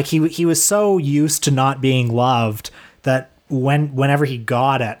himself. Like, he was so used to not being loved that whenever he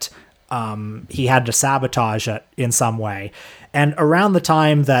got it, he had to sabotage it in some way. And around the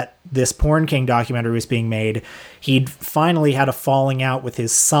time that this Porn King documentary was being made, he'd finally had a falling out with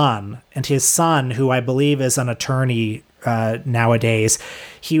his son. And his son, who I believe is an attorney nowadays,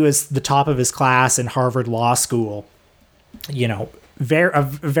 he was the top of his class in Harvard Law School. A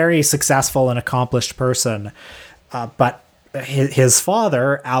very successful and accomplished person. But his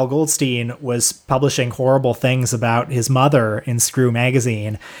father, Al Goldstein, was publishing horrible things about his mother in Screw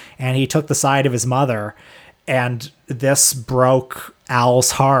magazine, and he took the side of his mother. And this broke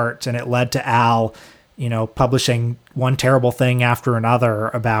Al's heart, and it led to Al, publishing one terrible thing after another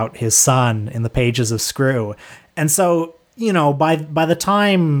about his son in the pages of Screw. And so, by the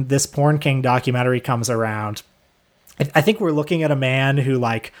time this Porn King documentary comes around, I think we're looking at a man who,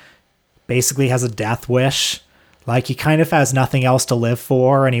 like, basically has a death wish. Like, he kind of has nothing else to live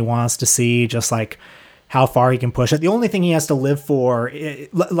for, and he wants to see just, like, how far he can push it. The only thing he has to live for,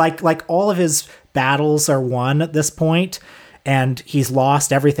 like all of his battles are won at this point, and he's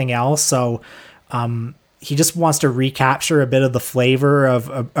lost everything else. So he just wants to recapture a bit of the flavor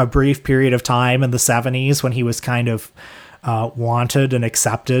of a brief period of time in the 70s when he was kind of wanted and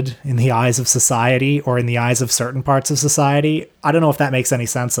accepted in the eyes of society, or in the eyes of certain parts of society. I don't know if that makes any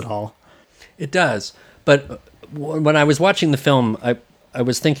sense at all. It does. But when I was watching the film, I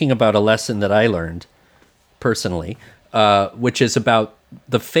was thinking about a lesson that I learned personally, which is about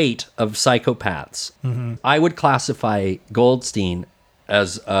the fate of psychopaths. Mm-hmm. I would classify Goldstein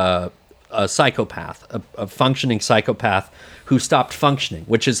as a psychopath, a functioning psychopath who stopped functioning,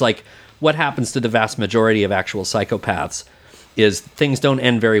 which is like what happens to the vast majority of actual psychopaths is things don't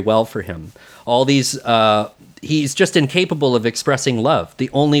end very well for him. All these, he's just incapable of expressing love. The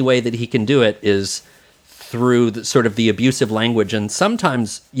only way that he can do it is through the abusive language. And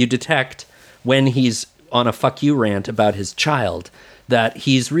sometimes you detect when he's on a fuck you rant about his child that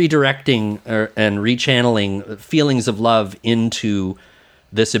he's redirecting and rechanneling feelings of love into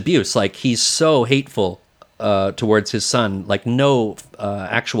this abuse. Like, he's so hateful towards his son. Like, no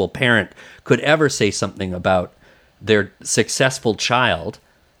actual parent could ever say something about their successful child.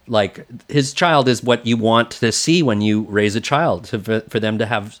 Like, his child is what you want to see when you raise a child, for them to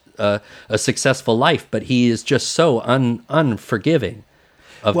have a successful life. But he is just so unforgiving.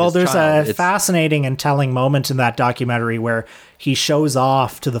 Well, there's a fascinating and telling moment in that documentary where he shows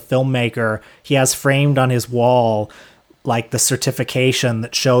off to the filmmaker. He has framed on his wall, like, the certification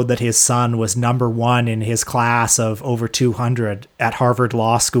that showed that his son was number 1 in his class of over 200 at Harvard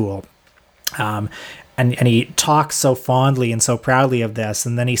Law School. And he talks so fondly and so proudly of this.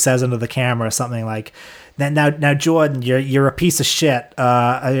 And then he says into the camera something like, now, Jordan, you're a piece of shit.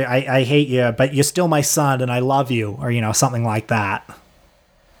 I hate you, but you're still my son and I love you, or, something like that.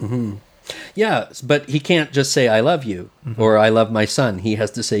 Mm-hmm. Yeah, but he can't just say, I love you, mm-hmm. or I love my son. He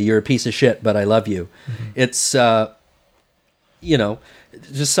has to say, you're a piece of shit, but I love you. Mm-hmm. It's,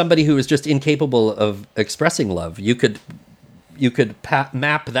 just somebody who is just incapable of expressing love. You could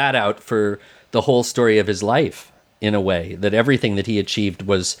map that out for the whole story of his life, in a way, that everything that he achieved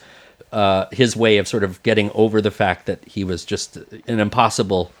was his way of sort of getting over the fact that he was just an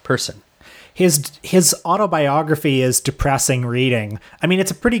impossible person. His autobiography is depressing reading. I mean,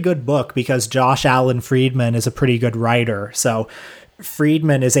 it's a pretty good book because Josh Allen Friedman is a pretty good writer. So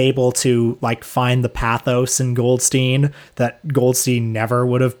Friedman is able to, like, find the pathos in Goldstein that Goldstein never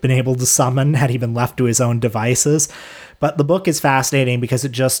would have been able to summon had he been left to his own devices. But the book is fascinating because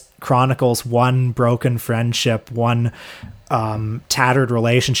it just chronicles one broken friendship, one tattered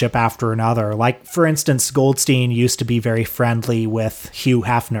relationship after another. Like, for instance, Goldstein used to be very friendly with Hugh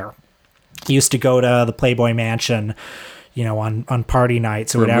Hefner. He used to go to the Playboy Mansion, on party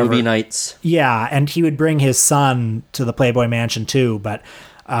nights or whatever. Movie nights. Yeah, and he would bring his son to the Playboy Mansion too, but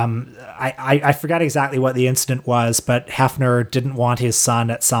I forgot exactly what the incident was, but Hefner didn't want his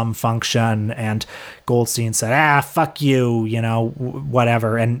son at some function, and Goldstein said, fuck you,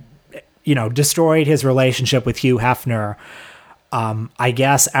 whatever, and, destroyed his relationship with Hugh Hefner, I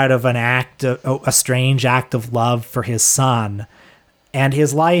guess out of a strange act of love for his son. And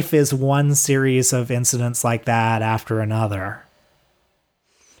his life is one series of incidents like that after another.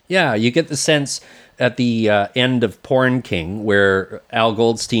 Yeah, you get the sense at the end of Porn King, where Al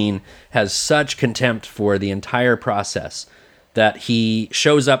Goldstein has such contempt for the entire process that he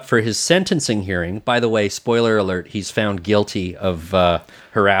shows up for his sentencing hearing. By the way, spoiler alert, he's found guilty of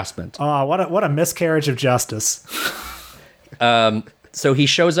harassment. Oh, what a miscarriage of justice. So he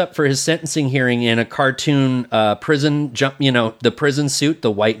shows up for his sentencing hearing in a cartoon prison jump, the prison suit,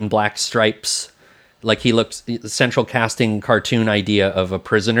 the white and black stripes. Like he looks, central casting cartoon idea of a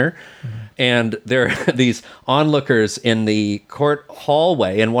prisoner. Mm-hmm. And there are these onlookers in the court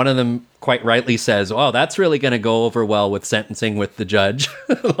hallway, and one of them quite rightly says, "Oh, that's really going to go over well with sentencing with the judge."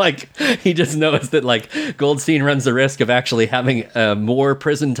 Like, he just knows that, like, Goldstein runs the risk of actually having more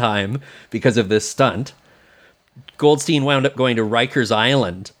prison time because of this stunt. Goldstein wound up going to Rikers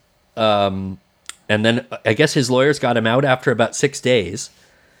Island. And then I guess his lawyers got him out after about 6 days.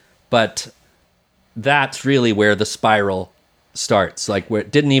 But that's really where the spiral starts. Like, where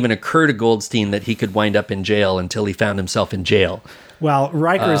it didn't even occur to Goldstein that he could wind up in jail until he found himself in jail. Well,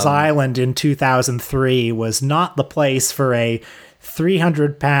 Rikers Island in 2003 was not the place for a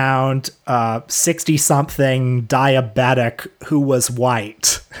 300-pound, 60-something diabetic who was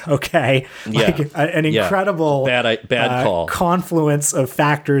white. Okay, yeah. Like an incredible bad call. Confluence of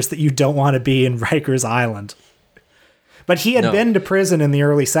factors that you don't want to be in Rikers Island. But he had been to prison in the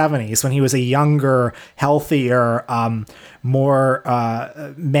early 70s when he was a younger, healthier, more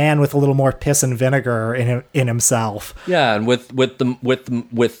man with a little more piss and vinegar in himself. Yeah, and with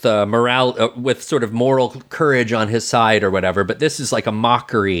morale, with sort of moral courage on his side or whatever. But this is like a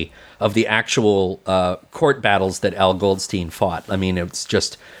mockery of the actual court battles that Al Goldstein fought. I mean, it's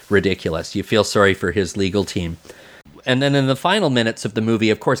just ridiculous. You feel sorry for his legal team. And then in the final minutes of the movie,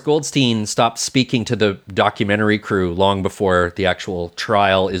 of course, Goldstein stops speaking to the documentary crew long before the actual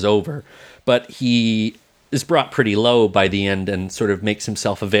trial is over. But he is brought pretty low by the end and sort of makes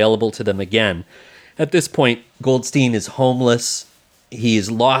himself available to them again. At this point, Goldstein is homeless.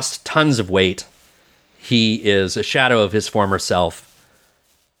 He's lost tons of weight. He is a shadow of his former self.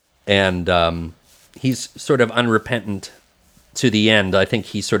 And he's sort of unrepentant to the end. I think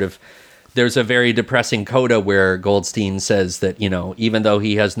he sort of... There's a very depressing coda where Goldstein says that, even though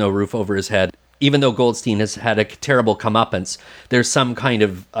he has no roof over his head, even though Goldstein has had a terrible comeuppance, there's some kind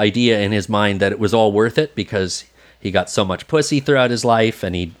of idea in his mind that it was all worth it because he got so much pussy throughout his life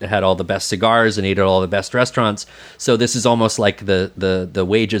and he had all the best cigars and ate at all the best restaurants. So this is almost like the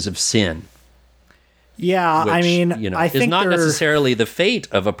wages of sin. Yeah, which, I mean, I think is not necessarily the fate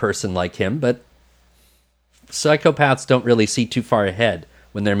of a person like him, but psychopaths don't really see too far ahead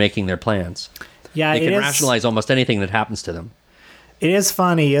when they're making their plans. Yeah, they can rationalize almost anything that happens to them. It is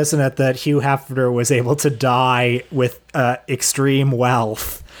funny, isn't it, that Hugh Hefner was able to die with extreme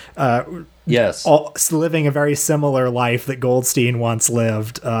wealth. Yes. Living a very similar life that Goldstein once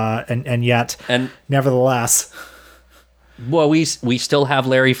lived, and yet, nevertheless... Well, we still have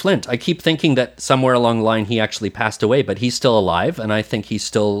Larry Flynt. I keep thinking that somewhere along the line he actually passed away, but he's still alive, and I think he's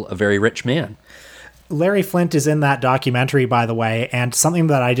still a very rich man. Larry Flynt is in that documentary, by the way, and something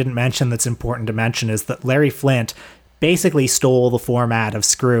that I didn't mention that's important to mention is that Larry Flynt basically stole the format of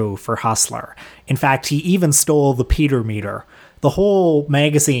Screw for Hustler. In fact, he even stole the Peter meter. The whole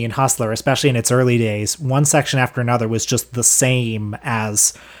magazine, Hustler, especially in its early days, one section after another was just the same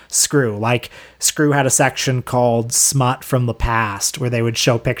as Screw. Like, Screw had a section called Smut from the Past, where they would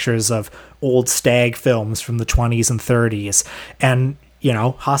show pictures of old stag films from the 20s and 30s. And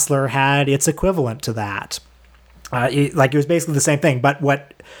Hustler had its equivalent to that. It was basically the same thing. But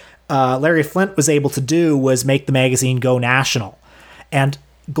what Larry Flynt was able to do was make the magazine go national. And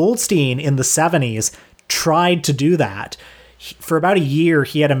Goldstein in the 70s tried to do that. For about a year,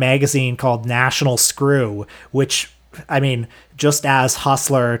 he had a magazine called National Screw, which, I mean, just as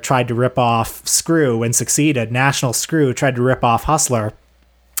Hustler tried to rip off Screw and succeeded, National Screw tried to rip off Hustler,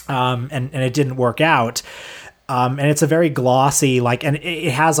 and it didn't work out. And it's a very glossy, and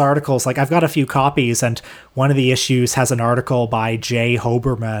it has articles, I've got a few copies, and one of the issues has an article by Jay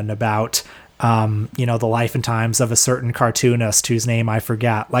Hoberman about, the life and times of a certain cartoonist whose name I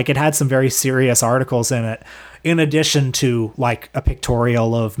forget. It had some very serious articles in it, in addition to, a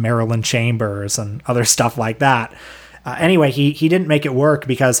pictorial of Marilyn Chambers and other stuff like that. Anyway, he didn't make it work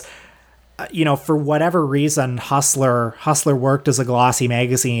because for whatever reason, Hustler worked as a glossy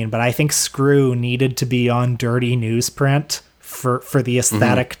magazine, but I think Screw needed to be on dirty newsprint for the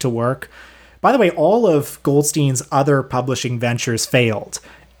aesthetic to work. By the way, all of Goldstein's other publishing ventures failed.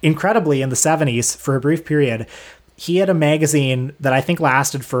 Incredibly, in the 70s, for a brief period, he had a magazine that I think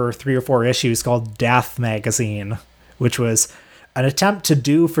lasted for 3 or 4 issues called Death Magazine, which was an attempt to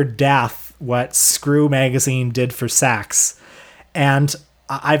do for death what Screw magazine did for sex. And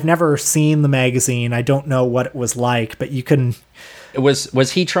I've never seen the magazine. I don't know what it was like, but you can...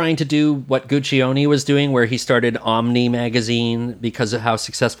 Was he trying to do what Guccione was doing, where he started Omni magazine because of how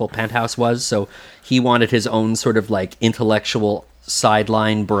successful Penthouse was? So he wanted his own sort of like intellectual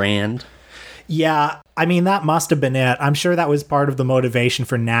sideline brand? Yeah, I mean, that must have been it. I'm sure that was part of the motivation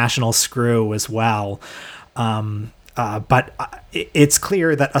for National Screw as well. But it's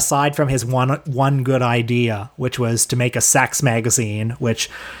clear that aside from his one good idea, which was to make a sex magazine, which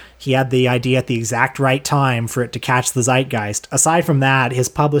he had the idea at the exact right time for it to catch the zeitgeist, aside from that, his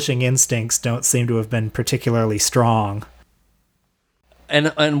publishing instincts don't seem to have been particularly strong.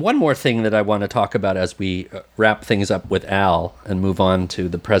 And one more thing that I want to talk about as we wrap things up with Al and move on to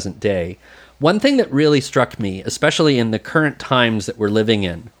the present day. One thing that really struck me, especially in the current times that we're living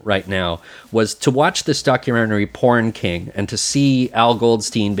in right now, was to watch this documentary Porn King and to see Al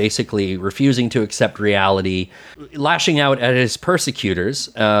Goldstein basically refusing to accept reality, lashing out at his persecutors,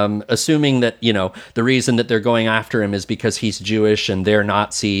 assuming that, the reason that they're going after him is because he's Jewish and they're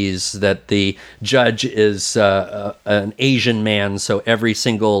Nazis, that the judge is an Asian man, so every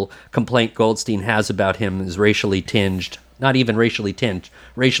single complaint Goldstein has about him is racially tinged, not even racially tinged,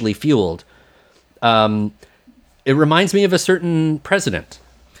 racially fueled. It reminds me of a certain president.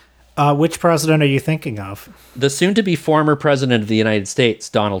 Which president are you thinking of? The soon-to-be former president of the United States,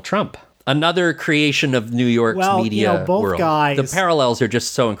 Donald Trump. Another creation of New York's media both world. Guys... The parallels are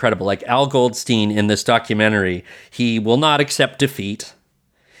just so incredible. Like Al Goldstein in this documentary, he will not accept defeat.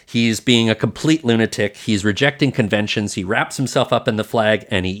 He's being a complete lunatic. He's rejecting conventions. He wraps himself up in the flag,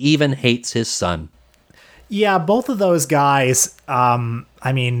 and he even hates his son. Yeah, both of those guys,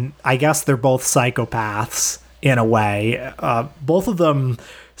 I guess they're both psychopaths in a way. Both of them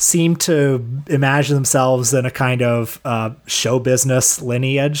seem to imagine themselves in a kind of show business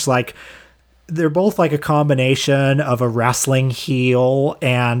lineage. Like, they're both like a combination of a wrestling heel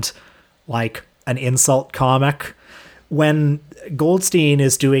and like an insult comic. When Goldstein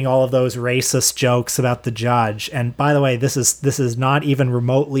is doing all of those racist jokes about the judge, and by the way, this is not even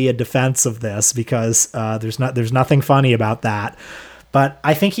remotely a defense of this, because there's nothing funny about that. But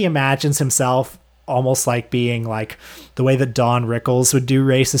I think he imagines himself almost like being like the way that Don Rickles would do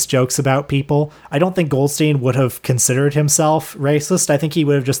racist jokes about people. I don't think Goldstein would have considered himself racist. I think he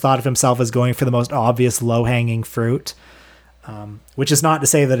would have just thought of himself as going for the most obvious low-hanging fruit, which is not to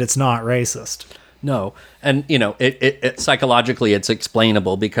say that it's not racist. No. And, it psychologically, it's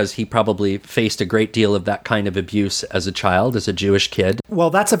explainable because he probably faced a great deal of that kind of abuse as a child, as a Jewish kid.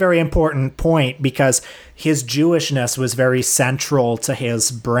 Well, that's a very important point because his Jewishness was very central to his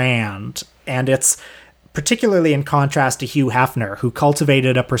brand. And it's particularly in contrast to Hugh Hefner, who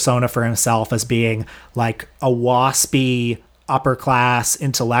cultivated a persona for himself as being like a waspy, upper-class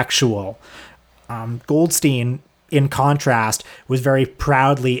intellectual. Goldstein, in contrast, was very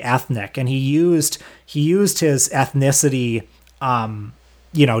proudly ethnic, and he used his ethnicity.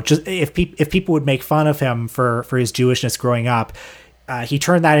 Just if people would make fun of him for his Jewishness growing up, he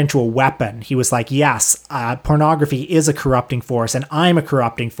turned that into a weapon. He was like, yes, pornography is a corrupting force, and I'm a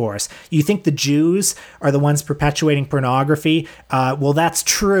corrupting force. You think the Jews are the ones perpetuating pornography? Well, that's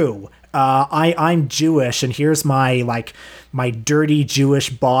true. I'm Jewish, and here's my dirty Jewish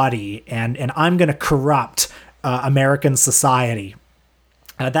body, and I'm going to corrupt American society.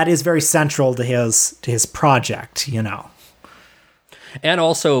 That is very central to his project, And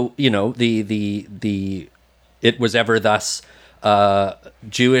also, the it was ever thus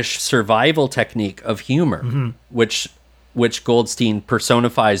Jewish survival technique of humor, which Goldstein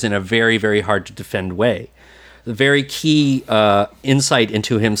personifies in a very, very hard to defend way. The very key insight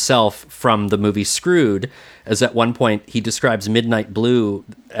into himself from the movie Screwed is at one point he describes Midnight Blue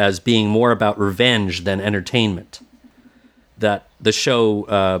as being more about revenge than entertainment. That the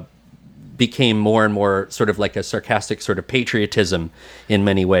show became more and more sort of like a sarcastic sort of patriotism in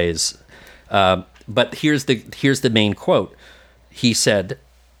many ways. But here's the main quote. He said,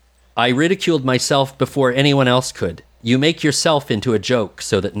 "I ridiculed myself before anyone else could. You make yourself into a joke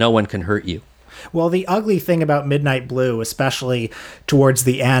so that no one can hurt you." Well, the ugly thing about Midnight Blue, especially towards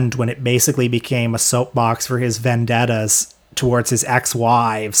the end when it basically became a soapbox for his vendettas towards his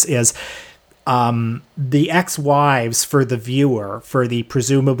ex-wives, is the ex-wives for the viewer, for the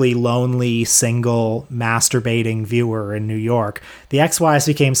presumably lonely, single, masturbating viewer in New York, the ex-wives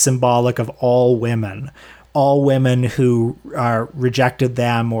became symbolic of all women who rejected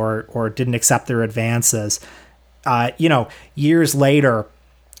them or didn't accept their advances. Years later,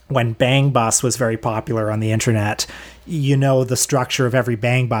 when Bang Bus was very popular on the internet, the structure of every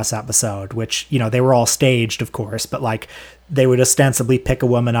Bang Bus episode, which, they were all staged, of course, but like they would ostensibly pick a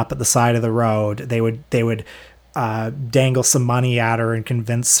woman up at the side of the road. They would dangle some money at her and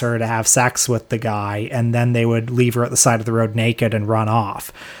convince her to have sex with the guy, and then they would leave her at the side of the road naked and run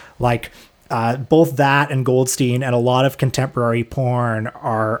off. Like, both that and Goldstein and a lot of contemporary porn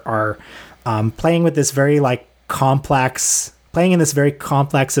are playing with this very playing in this very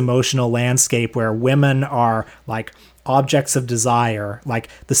complex emotional landscape where women are like objects of desire. Like,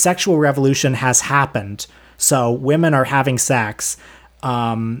 the sexual revolution has happened, so women are having sex,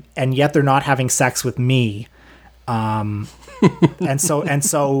 and yet they're not having sex with me. And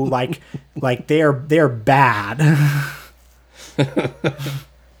so like they're bad.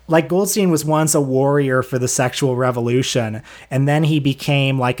 Like, Goldstein was once a warrior for the sexual revolution, and then he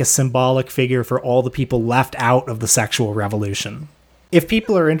became like a symbolic figure for all the people left out of the sexual revolution. If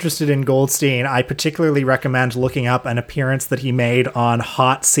people are interested in Goldstein, I particularly recommend looking up an appearance that he made on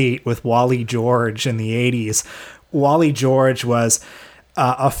Hot Seat with Wally George in the 80s. Wally George was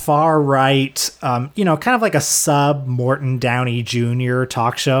a far-right, kind of like a sub-Morton Downey Jr.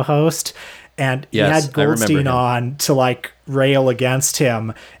 talk show host. And he had Goldstein on to like rail against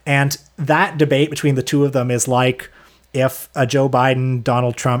him. And that debate between the two of them is like if a Joe Biden,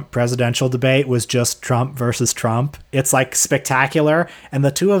 Donald Trump presidential debate was just Trump versus Trump. It's like spectacular. And the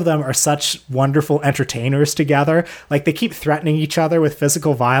two of them are such wonderful entertainers together. Like, they keep threatening each other with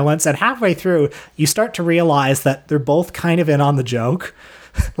physical violence. And halfway through, you start to realize that they're both kind of in on the joke.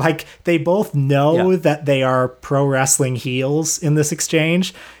 Like, they both know that they are pro wrestling heels in this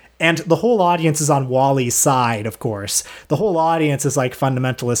exchange. And the whole audience is on Wally's side, of course. The whole audience is like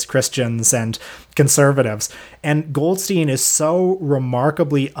fundamentalist Christians and conservatives. And Goldstein is so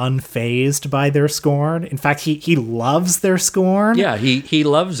remarkably unfazed by their scorn. In fact, he loves their scorn. Yeah, he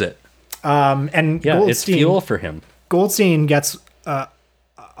loves it. And yeah, it's fuel for him. Goldstein gets a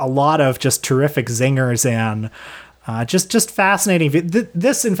lot of just terrific zingers in. Just fascinating.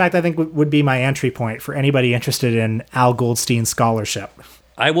 This, in fact, I think would be my entry point for anybody interested in Al Goldstein's scholarship.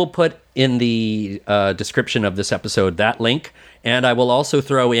 I will put in the description of this episode that link, and I will also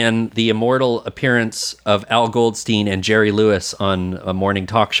throw in the immortal appearance of Al Goldstein and Jerry Lewis on a morning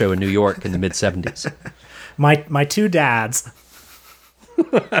talk show in New York in the mid-'70s. My two dads.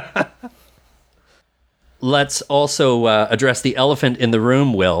 Let's also address the elephant in the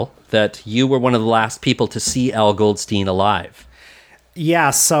room, Will, that you were one of the last people to see Al Goldstein alive. Yeah,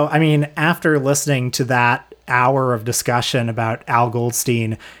 so, I mean, after listening to that hour of discussion about Al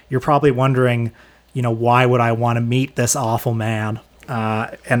Goldstein, you're probably wondering, why would I want to meet this awful man?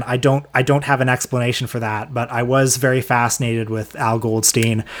 And I don't have an explanation for that, but I was very fascinated with Al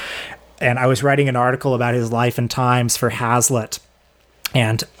Goldstein, and I was writing an article about his life and times for Hazlitt,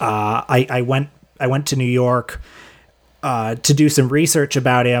 and I went to New York to do some research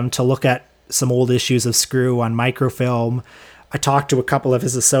about him, to look at some old issues of Screw on microfilm. I talked to a couple of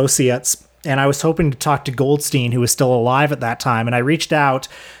his associates, and I was hoping to talk to Goldstein, who was still alive at that time. And I reached out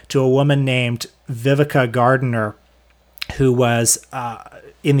to a woman named Vivica Gardner, who was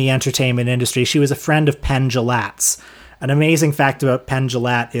in the entertainment industry. She was a friend of Penn Jillette's. An amazing fact about Penn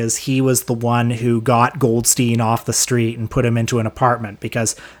Jillette is he was the one who got Goldstein off the street and put him into an apartment,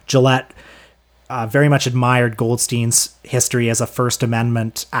 because Gillette very much admired Goldstein's history as a First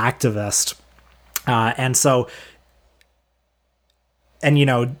Amendment activist.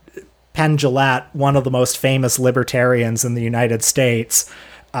 Penn Jillette, one of the most famous libertarians in the United States,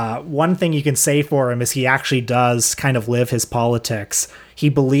 one thing you can say for him is he actually does kind of live his politics. He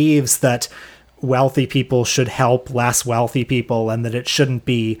believes that wealthy people should help less wealthy people and that it shouldn't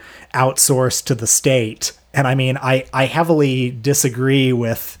be outsourced to the state. And I mean, I heavily disagree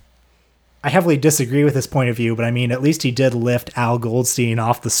with his point of view, but I mean, at least he did lift Al Goldstein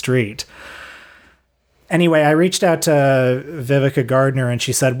off the street. Anyway, I reached out to Vivica Gardner, and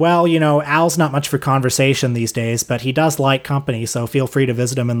she said, well, Al's not much for conversation these days, but he does like company, so feel free to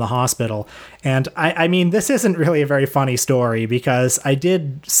visit him in the hospital. And I mean, this isn't really a very funny story, because I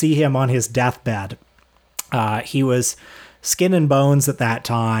did see him on his deathbed. He was skin and bones at that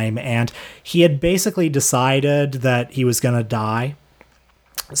time, and he had basically decided that he was going to die.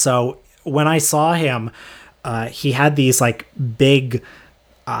 So when I saw him, he had these like big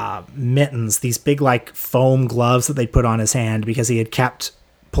mittens, these big like foam gloves that they put on his hand, because he had kept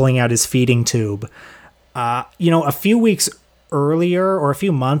pulling out his feeding tube. A few weeks earlier, or a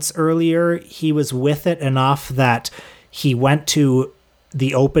few months earlier, he was with it enough that he went to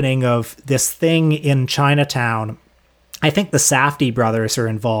the opening of this thing in Chinatown. I think the Safdie brothers are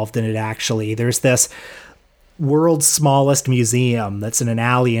involved in it, actually. There's this world's smallest museum that's in an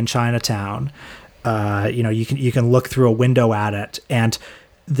alley in Chinatown. You can look through a window at it, and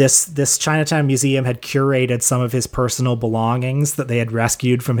this Chinatown museum had curated some of his personal belongings that they had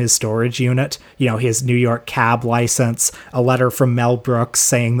rescued from his storage unit. His New York cab license, a letter from Mel Brooks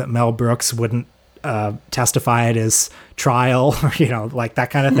saying that Mel Brooks wouldn't testify at his trial, like that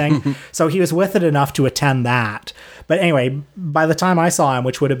kind of thing. So he was with it enough to attend that. But anyway, by the time I saw him,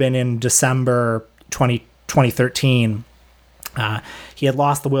 which would have been in December 2013, he had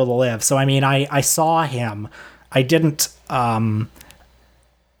lost the will to live. So, I mean, I saw him. I didn't...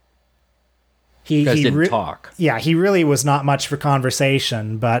 You guys didn't talk. Yeah, he really was not much for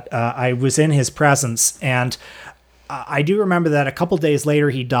conversation, but I was in his presence, and I do remember that a couple days later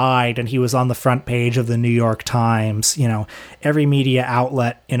he died, and he was on the front page of the New York Times. Every media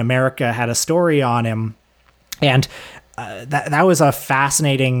outlet in America had a story on him, and that was a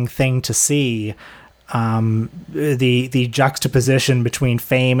fascinating thing to see. The juxtaposition between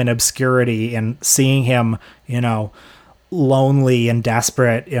fame and obscurity, and seeing him, lonely and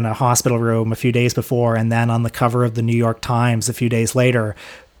desperate in a hospital room a few days before, and then on the cover of the New York Times a few days later.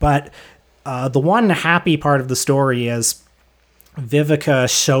 But the one happy part of the story is Vivica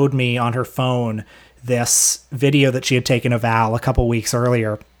showed me on her phone this video that she had taken of Al a couple weeks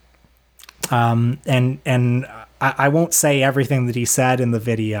earlier. And I won't say everything that he said in the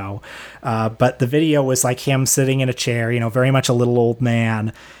video, but the video was like him sitting in a chair, very much a little old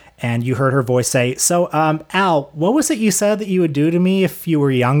man. And you heard her voice say, "So, Al, what was it you said that you would do to me if you were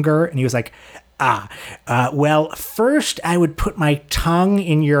younger?" And he was like, well, first I would put my tongue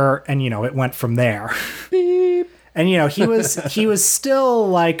in your," and, it went from there. Beep. And, he was still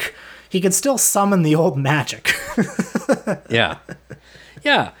like, he could still summon the old magic. Yeah.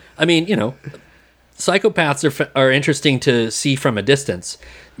 Yeah. I mean, psychopaths are interesting to see from a distance.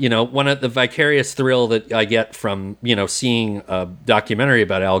 One of the vicarious thrill that I get from, seeing a documentary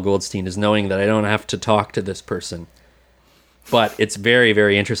about Al Goldstein is knowing that I don't have to talk to this person. But it's very,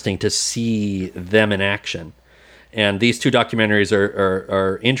 very interesting to see them in action. And these two documentaries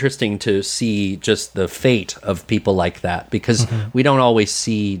are interesting to see just the fate of people like that, because we don't always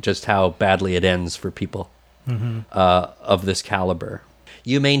see just how badly it ends for people of this caliber.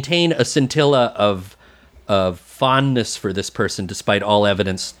 You maintain a scintilla of fondness for this person, despite all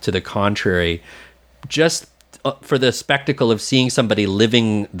evidence to the contrary, just for the spectacle of seeing somebody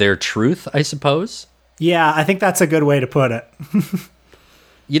living their truth, I suppose. Yeah, I think that's a good way to put it.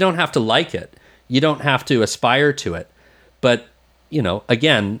 You don't have to like it. You don't have to aspire to it. But,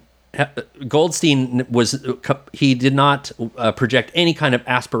 again, Goldstein he did not project any kind of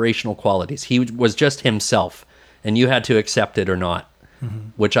aspirational qualities. He was just himself, and you had to accept it or not.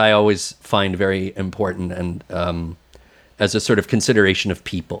 Which I always find very important, and as a sort of consideration of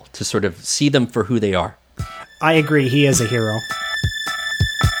people, to sort of see them for who they are. I agree. He is a hero.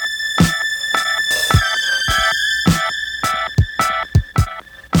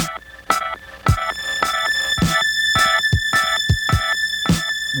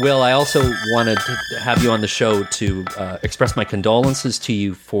 Will, I also wanted to have you on the show to express my condolences to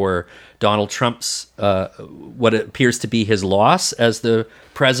you for Donald Trump's, what appears to be his loss as the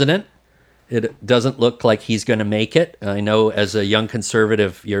president. It doesn't look like he's going to make it. I know as a young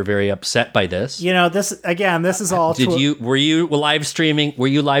conservative, you're very upset by this. This is all... Were you live streaming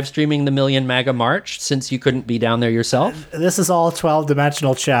the Million MAGA March, since you couldn't be down there yourself? This is all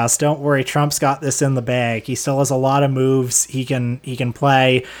 12-dimensional chess. Don't worry, Trump's got this in the bag. He still has a lot of moves he can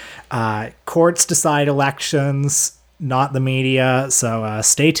play. Courts decide elections, not the media, so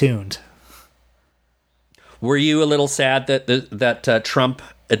stay tuned. Were you a little sad that Trump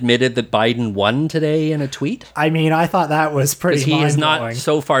admitted that Biden won today in a tweet? I mean, I thought that was pretty mind-blowing. He has not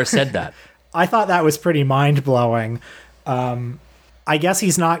so far said that. I thought that was pretty mind-blowing. I guess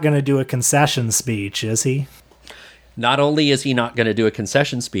he's not going to do a concession speech, is he? Not only is he not going to do a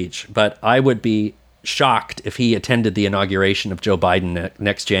concession speech, but I would be shocked if he attended the inauguration of Joe Biden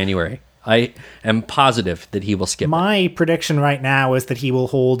next January. I am positive that he will skip My prediction right now is that he will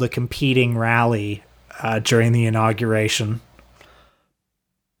hold a competing rally during the inauguration.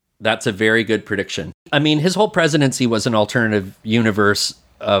 That's a very good prediction. I mean, his whole presidency was an alternative universe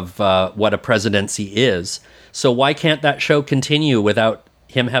of what a presidency is. So why can't that show continue without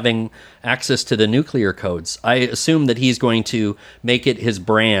him having access to the nuclear codes. I assume that he's going to make it his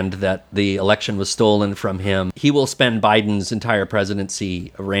brand that the election was stolen from him. He will spend Biden's entire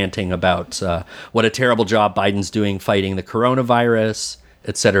presidency ranting about what a terrible job Biden's doing fighting the coronavirus,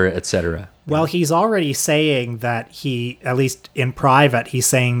 et cetera, et cetera. Well, he's already saying that at least in private, he's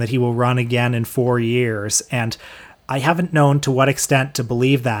saying that he will run again in 4 years. And I haven't known to what extent to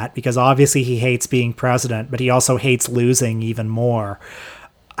believe that, because obviously he hates being president, but he also hates losing even more.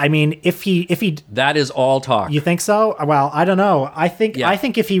 I mean, if he that is all talk. You think so? Well, I don't know. I think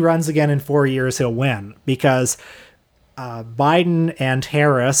if he runs again in 4 years, he'll win, because Biden and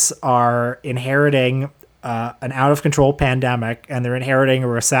Harris are inheriting an out-of-control pandemic, and they're inheriting a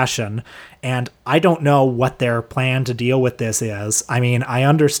recession, and I don't know what their plan to deal with this is. I mean, I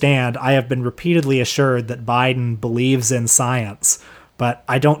understand, I have been repeatedly assured that Biden believes in science, but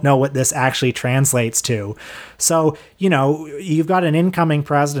I don't know what this actually translates to. So, you've got an incoming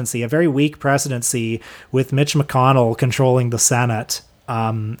presidency, a very weak presidency, with Mitch McConnell controlling the Senate.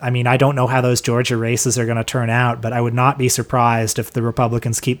 I mean, I don't know how those Georgia races are going to turn out, but I would not be surprised if the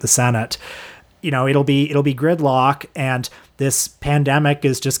Republicans keep the Senate. It'll be gridlock, and this pandemic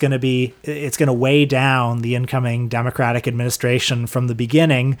is just going to weigh down the incoming Democratic administration from the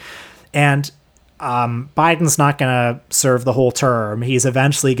beginning. And Biden's not going to serve the whole term. He's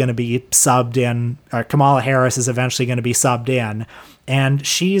eventually going to be subbed in. Kamala Harris is eventually going to be subbed in, and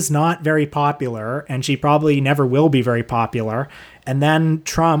she's not very popular, and she probably never will be very popular. And then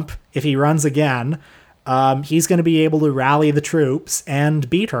Trump, if he runs again, he's going to be able to rally the troops and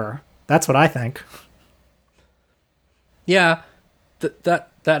beat her. That's what I think. Yeah,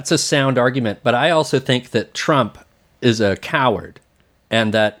 that's a sound argument. But I also think that Trump is a coward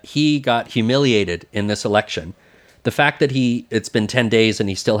and that he got humiliated in this election. The fact that it's been 10 days and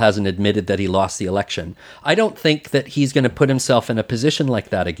he still hasn't admitted that he lost the election, I don't think that he's going to put himself in a position like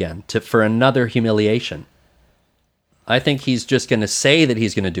that again for another humiliation. I think he's just going to say that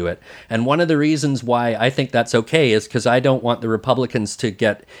he's going to do it. And one of the reasons why I think that's okay is because I don't want the Republicans to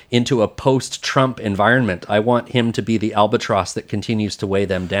get into a post-Trump environment. I want him to be the albatross that continues to weigh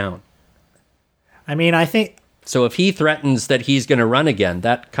them down. I mean, I think... So if he threatens that he's going to run again,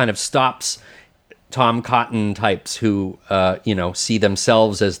 that kind of stops Tom Cotton types who, see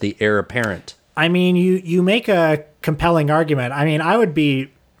themselves as the heir apparent. I mean, you make a compelling argument. I mean, I would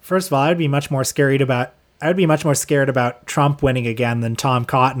be much more scared about Trump winning again than Tom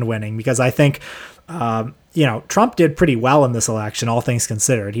Cotton winning, because I think, Trump did pretty well in this election, all things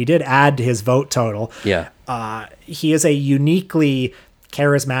considered. He did add to his vote total. Yeah. He is a uniquely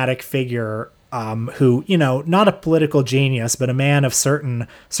charismatic figure who, not a political genius, but a man of certain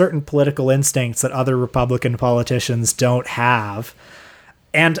political instincts that other Republican politicians don't have.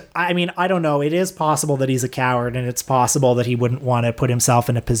 And I mean, I don't know. It is possible that he's a coward, and it's possible that he wouldn't want to put himself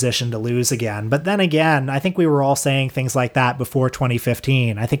in a position to lose again. But then again, I think we were all saying things like that before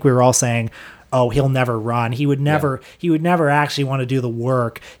 2015. I think we were all saying, oh, he'll never run. He would never actually want to do the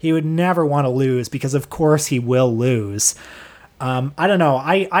work. He would never want to lose, because of course he will lose. I don't know.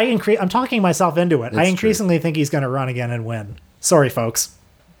 I'm talking myself into it. I increasingly think he's going to run again and win. Sorry, folks.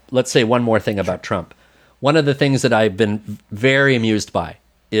 Let's say one more thing about Trump. One of the things that I've been very amused by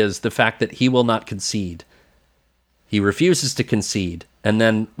is the fact that he will not concede. He refuses to concede. And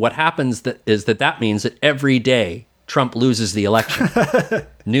then what happens is that means that every day Trump loses the election.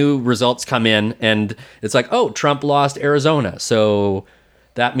 New results come in, and it's like, oh, Trump lost Arizona, so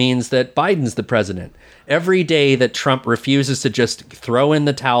that means that Biden's the president. Every day that Trump refuses to just throw in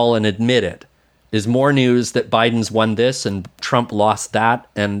the towel and admit it is more news that Biden's won this and Trump lost that.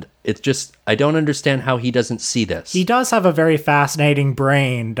 And it's just, I don't understand how he doesn't see this. He does have a very fascinating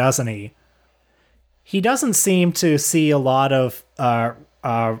brain, doesn't he? He doesn't seem to see a lot of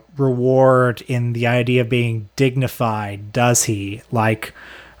reward in the idea of being dignified, does he? Like,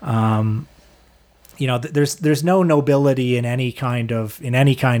 there's no nobility in any kind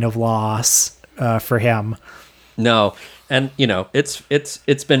of loss for him. No. And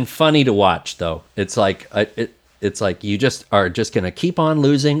it's been funny to watch, though. It's like you just are just going to keep on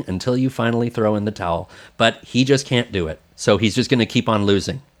losing until you finally throw in the towel. But he just can't do it, so he's just going to keep on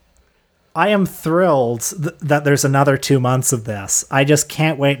losing. I am thrilled that there's another 2 months of this. I just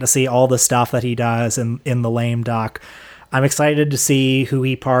can't wait to see all the stuff that he does in the lame duck. I'm excited to see who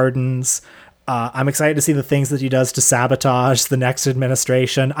he pardons. I'm excited to see the things that he does to sabotage the next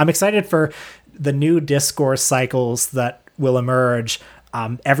administration. I'm excited for the new discourse cycles that will emerge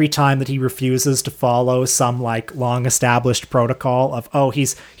every time that he refuses to follow some long established protocol of,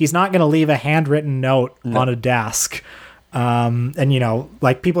 he's not going to leave a handwritten note on a desk. And, you know,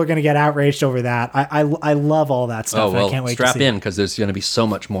 like, people are going to get outraged over that. I love all that stuff. Oh, well, I can't wait strap to see in, because there's going to be so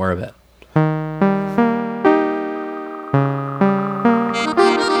much more of it.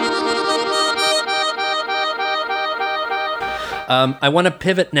 I want to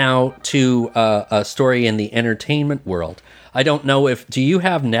pivot now to a story in the entertainment world. I don't know do you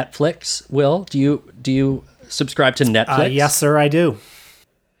have Netflix, Will? Do you subscribe to Netflix? Yes, sir, I do.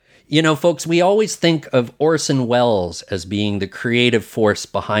 You know, folks, we always think of Orson Welles as being the creative force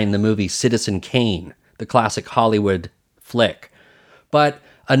behind the movie Citizen Kane, the classic Hollywood flick. But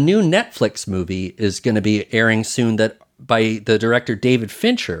a new Netflix movie is going to be airing soon by the director David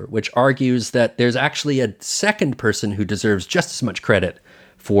Fincher, which argues that there's actually a second person who deserves just as much credit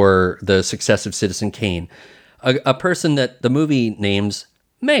for the success of Citizen Kane, a person that the movie names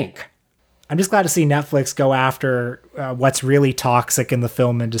Mank. I'm just glad to see Netflix go after what's really toxic in the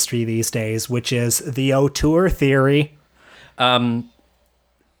film industry these days, which is the auteur theory. Have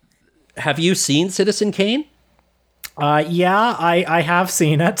you seen Citizen Kane? Yeah, I have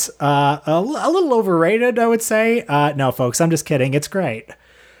seen it. A little overrated, I would say. No, folks, I'm just kidding. It's great.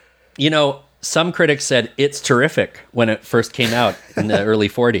 You know, some critics said it's terrific when it first came out in the early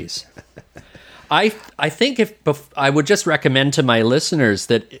 40s. I think I would just recommend to my listeners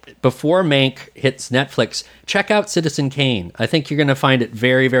that before Mank hits Netflix, check out Citizen Kane. I think you're going to find it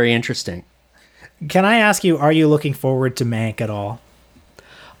very, very interesting. Can I ask you, are you looking forward to Mank at all?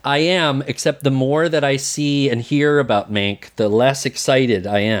 I am, except the more that I see and hear about Mank, the less excited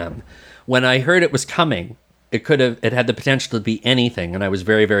I am. When I heard it was coming, it had the potential to be anything, and I was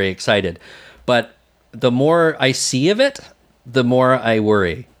very, very excited. But the more I see of it, the more I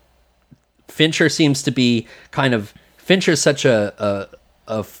worry. Fincher seems to be Fincher's such a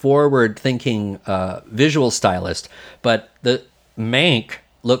forward-thinking visual stylist, but the Mank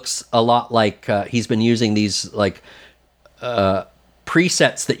looks a lot like he's been using these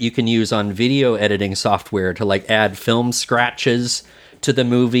presets that you can use on video editing software to add film scratches to the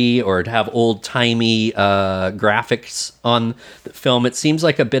movie or to have old-timey graphics on the film. It seems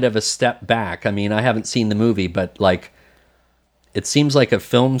like a bit of a step back. I mean, I haven't seen the movie, but it seems like a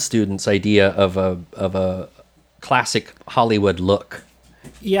film student's idea of a classic Hollywood look.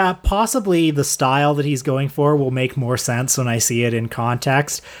 Yeah, possibly the style that he's going for will make more sense when I see it in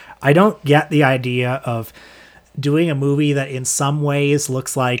context. I don't get the idea of doing a movie that in some ways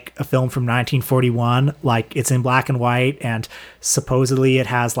looks like a film from 1941, like it's in black and white, and supposedly it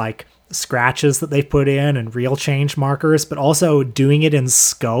has scratches that they've put in and real change markers, but also doing it in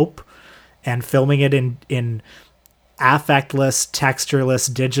scope and filming it in affectless,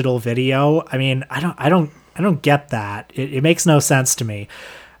 textureless digital video. I mean, I don't get that. It makes no sense to me.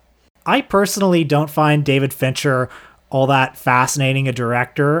 I personally don't find David Fincher all that fascinating a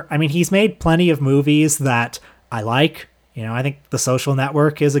director. I mean, he's made plenty of movies that I like. You know, I think The Social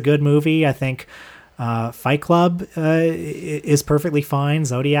Network is a good movie. I think Fight Club is perfectly fine.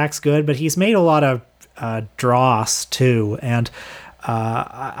 Zodiac's good, but he's made a lot of dross too. And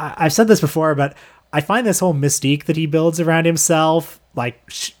I've said this before, but I find this whole mystique that he builds around himself,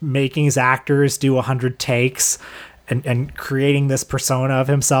 making his actors do 100 takes and creating this persona of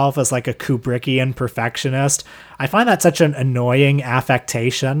himself as a Kubrickian perfectionist. I find that such an annoying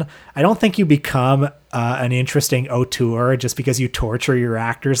affectation. I don't think you become an interesting auteur just because you torture your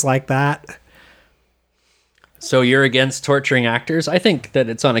actors like that. So you're against torturing actors? I think that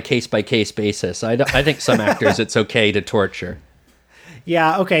it's on a case-by-case basis. I think some actors it's okay to torture.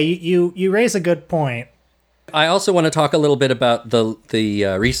 Yeah, okay, you raise a good point. I also want to talk a little bit about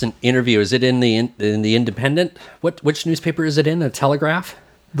the recent interview. Is it in the Independent? Which newspaper is it in? The Telegraph?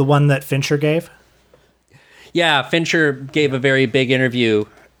 The one that Fincher gave? Yeah, Fincher gave a very big interview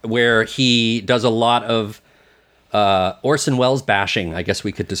where he does a lot of Orson Welles bashing, I guess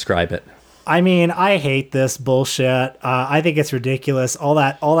we could describe it. I mean, I hate this bullshit. I think it's ridiculous. All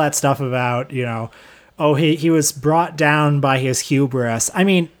that stuff about, he was brought down by his hubris. I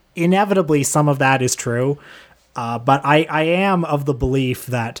mean, inevitably some of that is true, but I am of the belief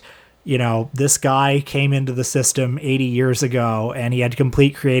that, this guy came into the system 80 years ago and he had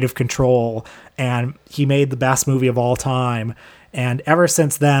complete creative control and he made the best movie of all time. And ever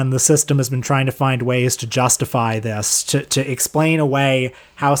since then, the system has been trying to find ways to justify this, to explain away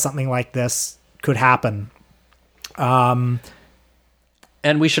how something like this could happen. And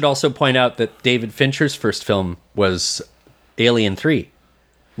we should also point out that David Fincher's first film was Alien 3,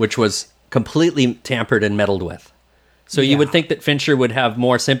 which was completely tampered and meddled with. So you would think that Fincher would have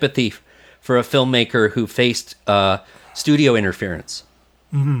more sympathy for a filmmaker who faced studio interference.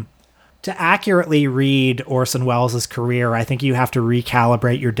 Mm-hmm. To accurately read Orson Welles' career, I think you have to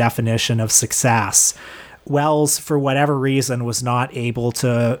recalibrate your definition of success, Welles, for whatever reason, was not able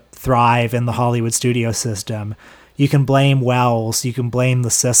to thrive in the Hollywood studio system. You can blame Welles, you can blame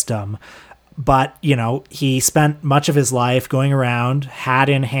the system, but, you know, he spent much of his life going around, hat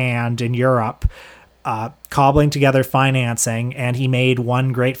in hand, in Europe, cobbling together financing, and he made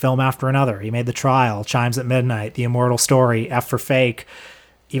one great film after another. He made The Trial, Chimes at Midnight, The Immortal Story, F for Fake.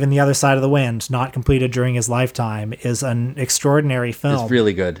 Even The Other Side of the Wind, not completed during his lifetime, is an extraordinary film. It's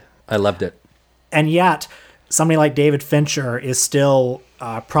really good. I loved it. And yet, somebody like David Fincher is still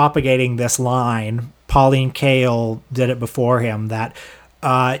propagating this line. Pauline Kael did it before him, that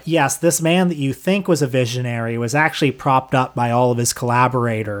yes, this man that you think was a visionary was actually propped up by all of his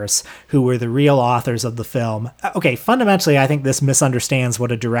collaborators who were the real authors of the film. Okay, fundamentally, I think this misunderstands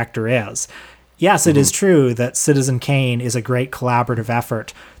what a director is. Yes, it is true that Citizen Kane is a great collaborative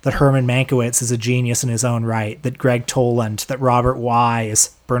effort, that Herman Mankiewicz is a genius in his own right, that Greg Toland, that Robert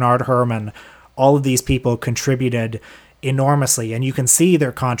Wise, Bernard Herrmann, all of these people contributed enormously, and you can see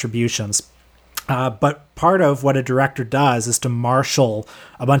their contributions. But part of what a director does is to marshal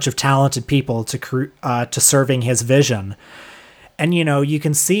a bunch of talented people to serving his vision. And, you know, you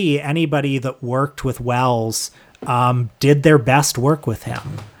can see anybody that worked with Welles did their best work with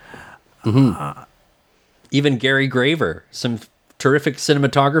him. Mm-hmm. Even Gary Graver, some terrific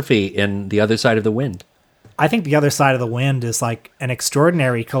cinematography in The Other Side of the Wind. I think The Other Side of the Wind is like an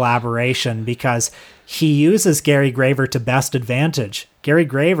extraordinary collaboration because he uses Gary Graver to best advantage. Gary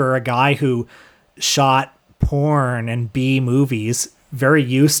Graver, a guy who shot porn and B movies, very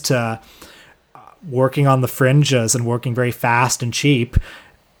used to working on the fringes and working very fast and cheap.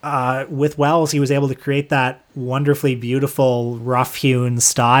 With Welles, he was able to create that wonderfully beautiful, rough-hewn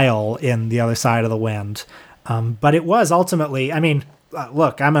style in The Other Side of the Wind. But it was ultimately, I mean,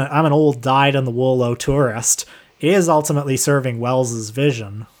 look, I'm an old dyed-in-the-wool auteurist. It is ultimately serving Welles's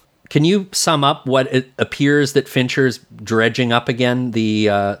vision. Can you sum up what it appears that Fincher's dredging up again?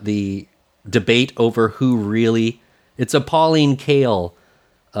 The debate over who really... It's a Pauline Kael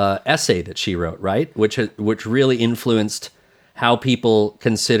essay that she wrote, right? Which really influenced how people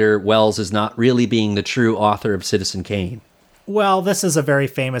consider Welles as not really being the true author of Citizen Kane. Well, this is a very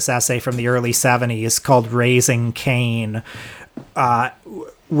famous essay from the early 70s called Raising Cain,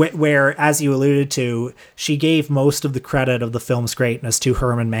 where, as you alluded to, she gave most of the credit of the film's greatness to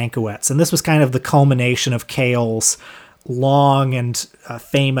Herman Mankiewicz. And this was kind of the culmination of Kael's long and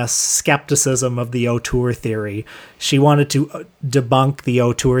famous skepticism of the auteur theory. She wanted to debunk the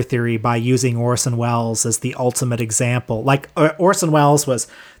auteur theory by using Orson Welles as the ultimate example. Like Orson Welles was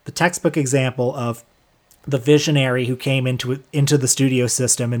the textbook example of the visionary who came into the studio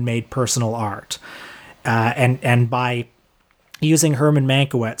system and made personal art. And by using Herman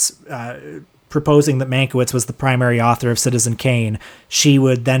Mankiewicz, proposing that Mankiewicz was the primary author of Citizen Kane, she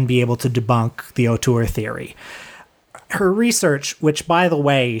would then be able to debunk the auteur theory. Her research, which, by the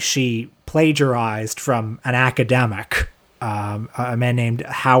way, she plagiarized from an academic, a man named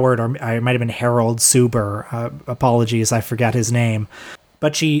Howard, or it might have been Harold Suber. Apologies, I forget his name.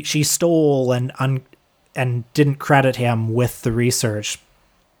 But she stole and didn't credit him with the research.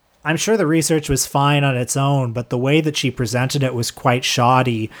 I'm sure the research was fine on its own, but the way that she presented it was quite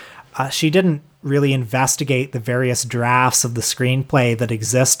shoddy. She didn't really investigate the various drafts of the screenplay that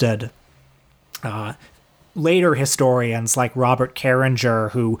existed. Later historians like Robert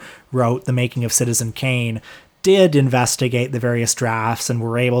Carringer, who wrote The Making of Citizen Kane, did investigate the various drafts and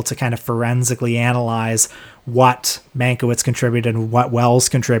were able to kind of forensically analyze what Mankiewicz contributed and what Welles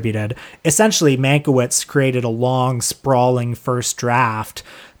contributed. Essentially, Mankiewicz created a long, sprawling first draft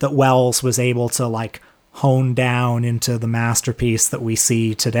that Welles was able to, like, hone down into the masterpiece that we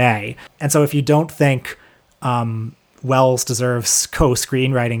see today. And so if you don't think Welles deserves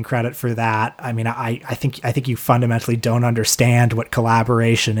co-screenwriting credit for that, I mean, I think you fundamentally don't understand what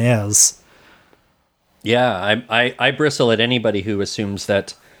collaboration is. Yeah, I bristle at anybody who assumes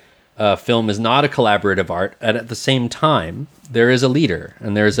that film is not a collaborative art, and at the same time, there is a leader,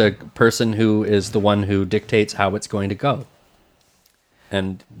 and there's a person who is the one who dictates how it's going to go.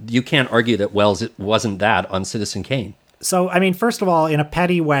 And you can't argue that Welles wasn't that on Citizen Kane. So, I mein, first of all, in a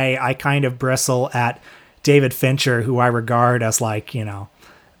petty way, I kind of bristle at David Fincher, who I regard as, like, you know,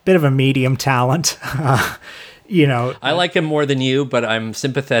 a bit of a medium talent. You know, I like him more than you, but I'm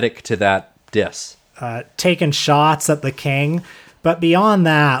sympathetic to that diss. Taking shots at the king. But beyond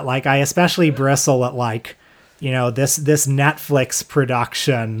that, like, I especially bristle at, like, you know, this Netflix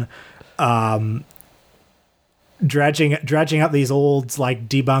production, dredging up these old, like,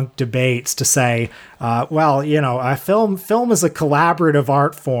 debunked debates to say, well, you know, film is a collaborative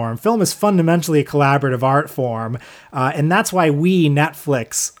art form. Film is fundamentally a collaborative art form, and that's why we,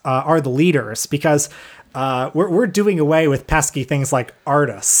 Netflix, are the leaders, because we're doing away with pesky things like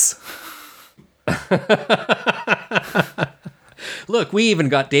artists. Look, we even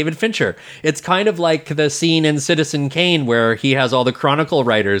got David Fincher. It's kind of like the scene in Citizen Kane where he has all the Chronicle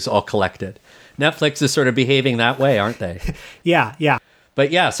writers all collected. Netflix is sort of behaving that way, aren't they? Yeah.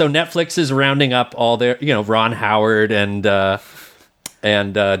 But yeah, so Netflix is rounding up all their, Ron Howard and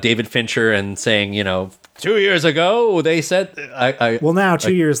David Fincher and saying, 2 years ago they said, Well, now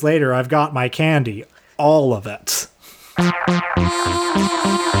 2 years later, I've got my candy, all of it.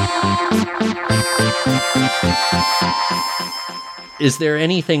 Is there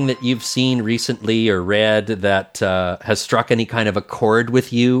anything that you've seen recently or read that has struck any kind of a chord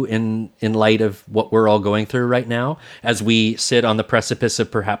with you in light of what we're all going through right now as we sit on the precipice of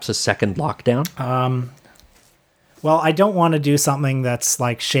perhaps a second lockdown? Well, I don't want to do something that's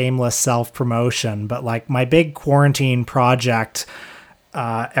like shameless self-promotion, but like my big quarantine project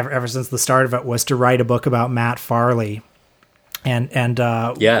ever since the start of it was to write a book about Matt Farley. And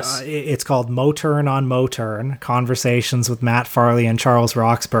yes, it's called Moturn on Moturn, Conversations with Matt Farley and Charles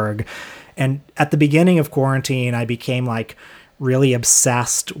Roxburgh. And at the beginning of quarantine, I became like really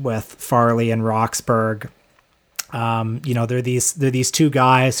obsessed with Farley and Roxburgh. They're these two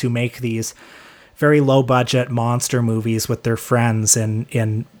guys who make these very low budget monster movies with their friends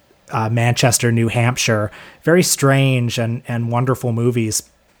in Manchester, New Hampshire. Very strange and wonderful movies.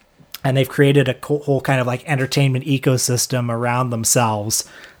 And they've created a whole kind of like entertainment ecosystem around themselves.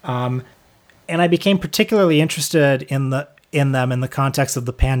 And I became particularly interested in them in the context of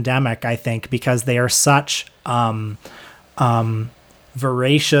the pandemic, I think, because they are such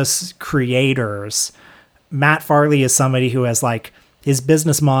voracious creators. Matt Farley is somebody who has like, his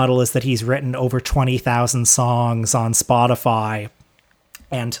business model is that he's written over 20,000 songs on Spotify.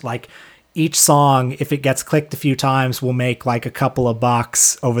 And like, each song, if it gets clicked a few times, will make like a couple of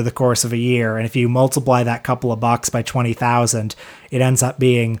bucks over the course of a year. And if you multiply that couple of bucks by 20,000, it ends up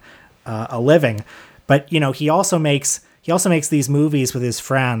being a living. But, he also makes these movies with his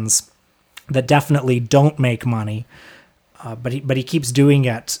friends that definitely don't make money. But he keeps doing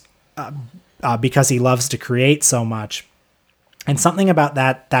it because he loves to create so much. And something about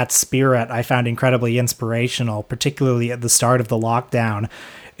that spirit I found incredibly inspirational, particularly at the start of the lockdown.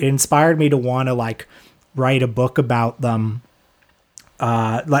 It inspired me to want to like write a book about them.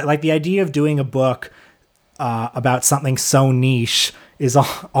 Like the idea of doing a book about something so niche is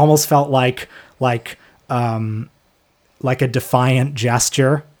almost felt like a defiant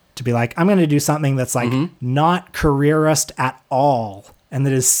gesture to be like, I'm going to do something that's like not careerist at all, and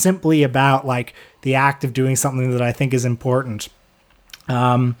that is simply about like the act of doing something that I think is important.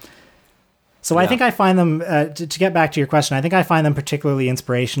 So yeah. I think I find them, to get back to your question, I think I find them particularly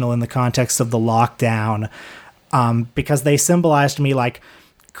inspirational in the context of the lockdown, because they symbolize to me like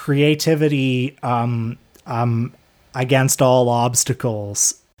creativity against all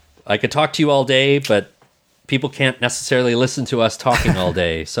obstacles. I could talk to you all day, but people can't necessarily listen to us talking all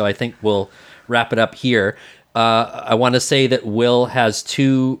day. So I think we'll wrap it up here. I want to say that Will has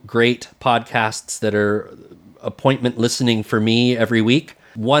 2 great podcasts that are appointment listening for me every week.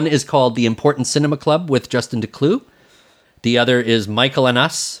 One is called The Important Cinema Club with Justin Decloux. The other is Michael and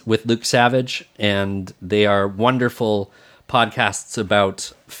Us with Luke Savage, and they are wonderful podcasts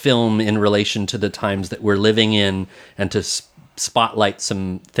about film in relation to the times that we're living in, and to spotlight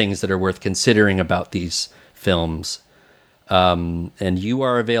some things that are worth considering about these films. And you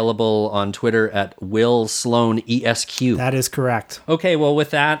are available on Twitter at Will Sloan ESQ. That is correct. Okay, well,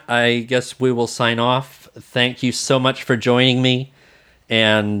 with that, I guess we will sign off. Thank you so much for joining me.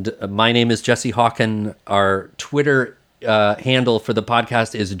 And my name is Jesse Hawken. Our Twitter handle for the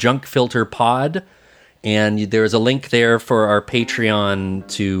podcast is Junk Filter Pod. And there's a link there for our Patreon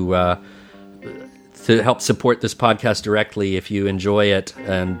to help support this podcast directly if you enjoy it.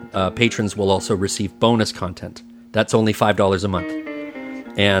 And patrons will also receive bonus content. That's only $5 a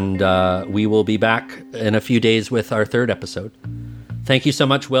month. And we will be back in a few days with our 3rd episode. Thank you so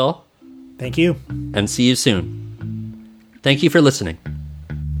much, Will. Thank you. And see you soon. Thank you for listening.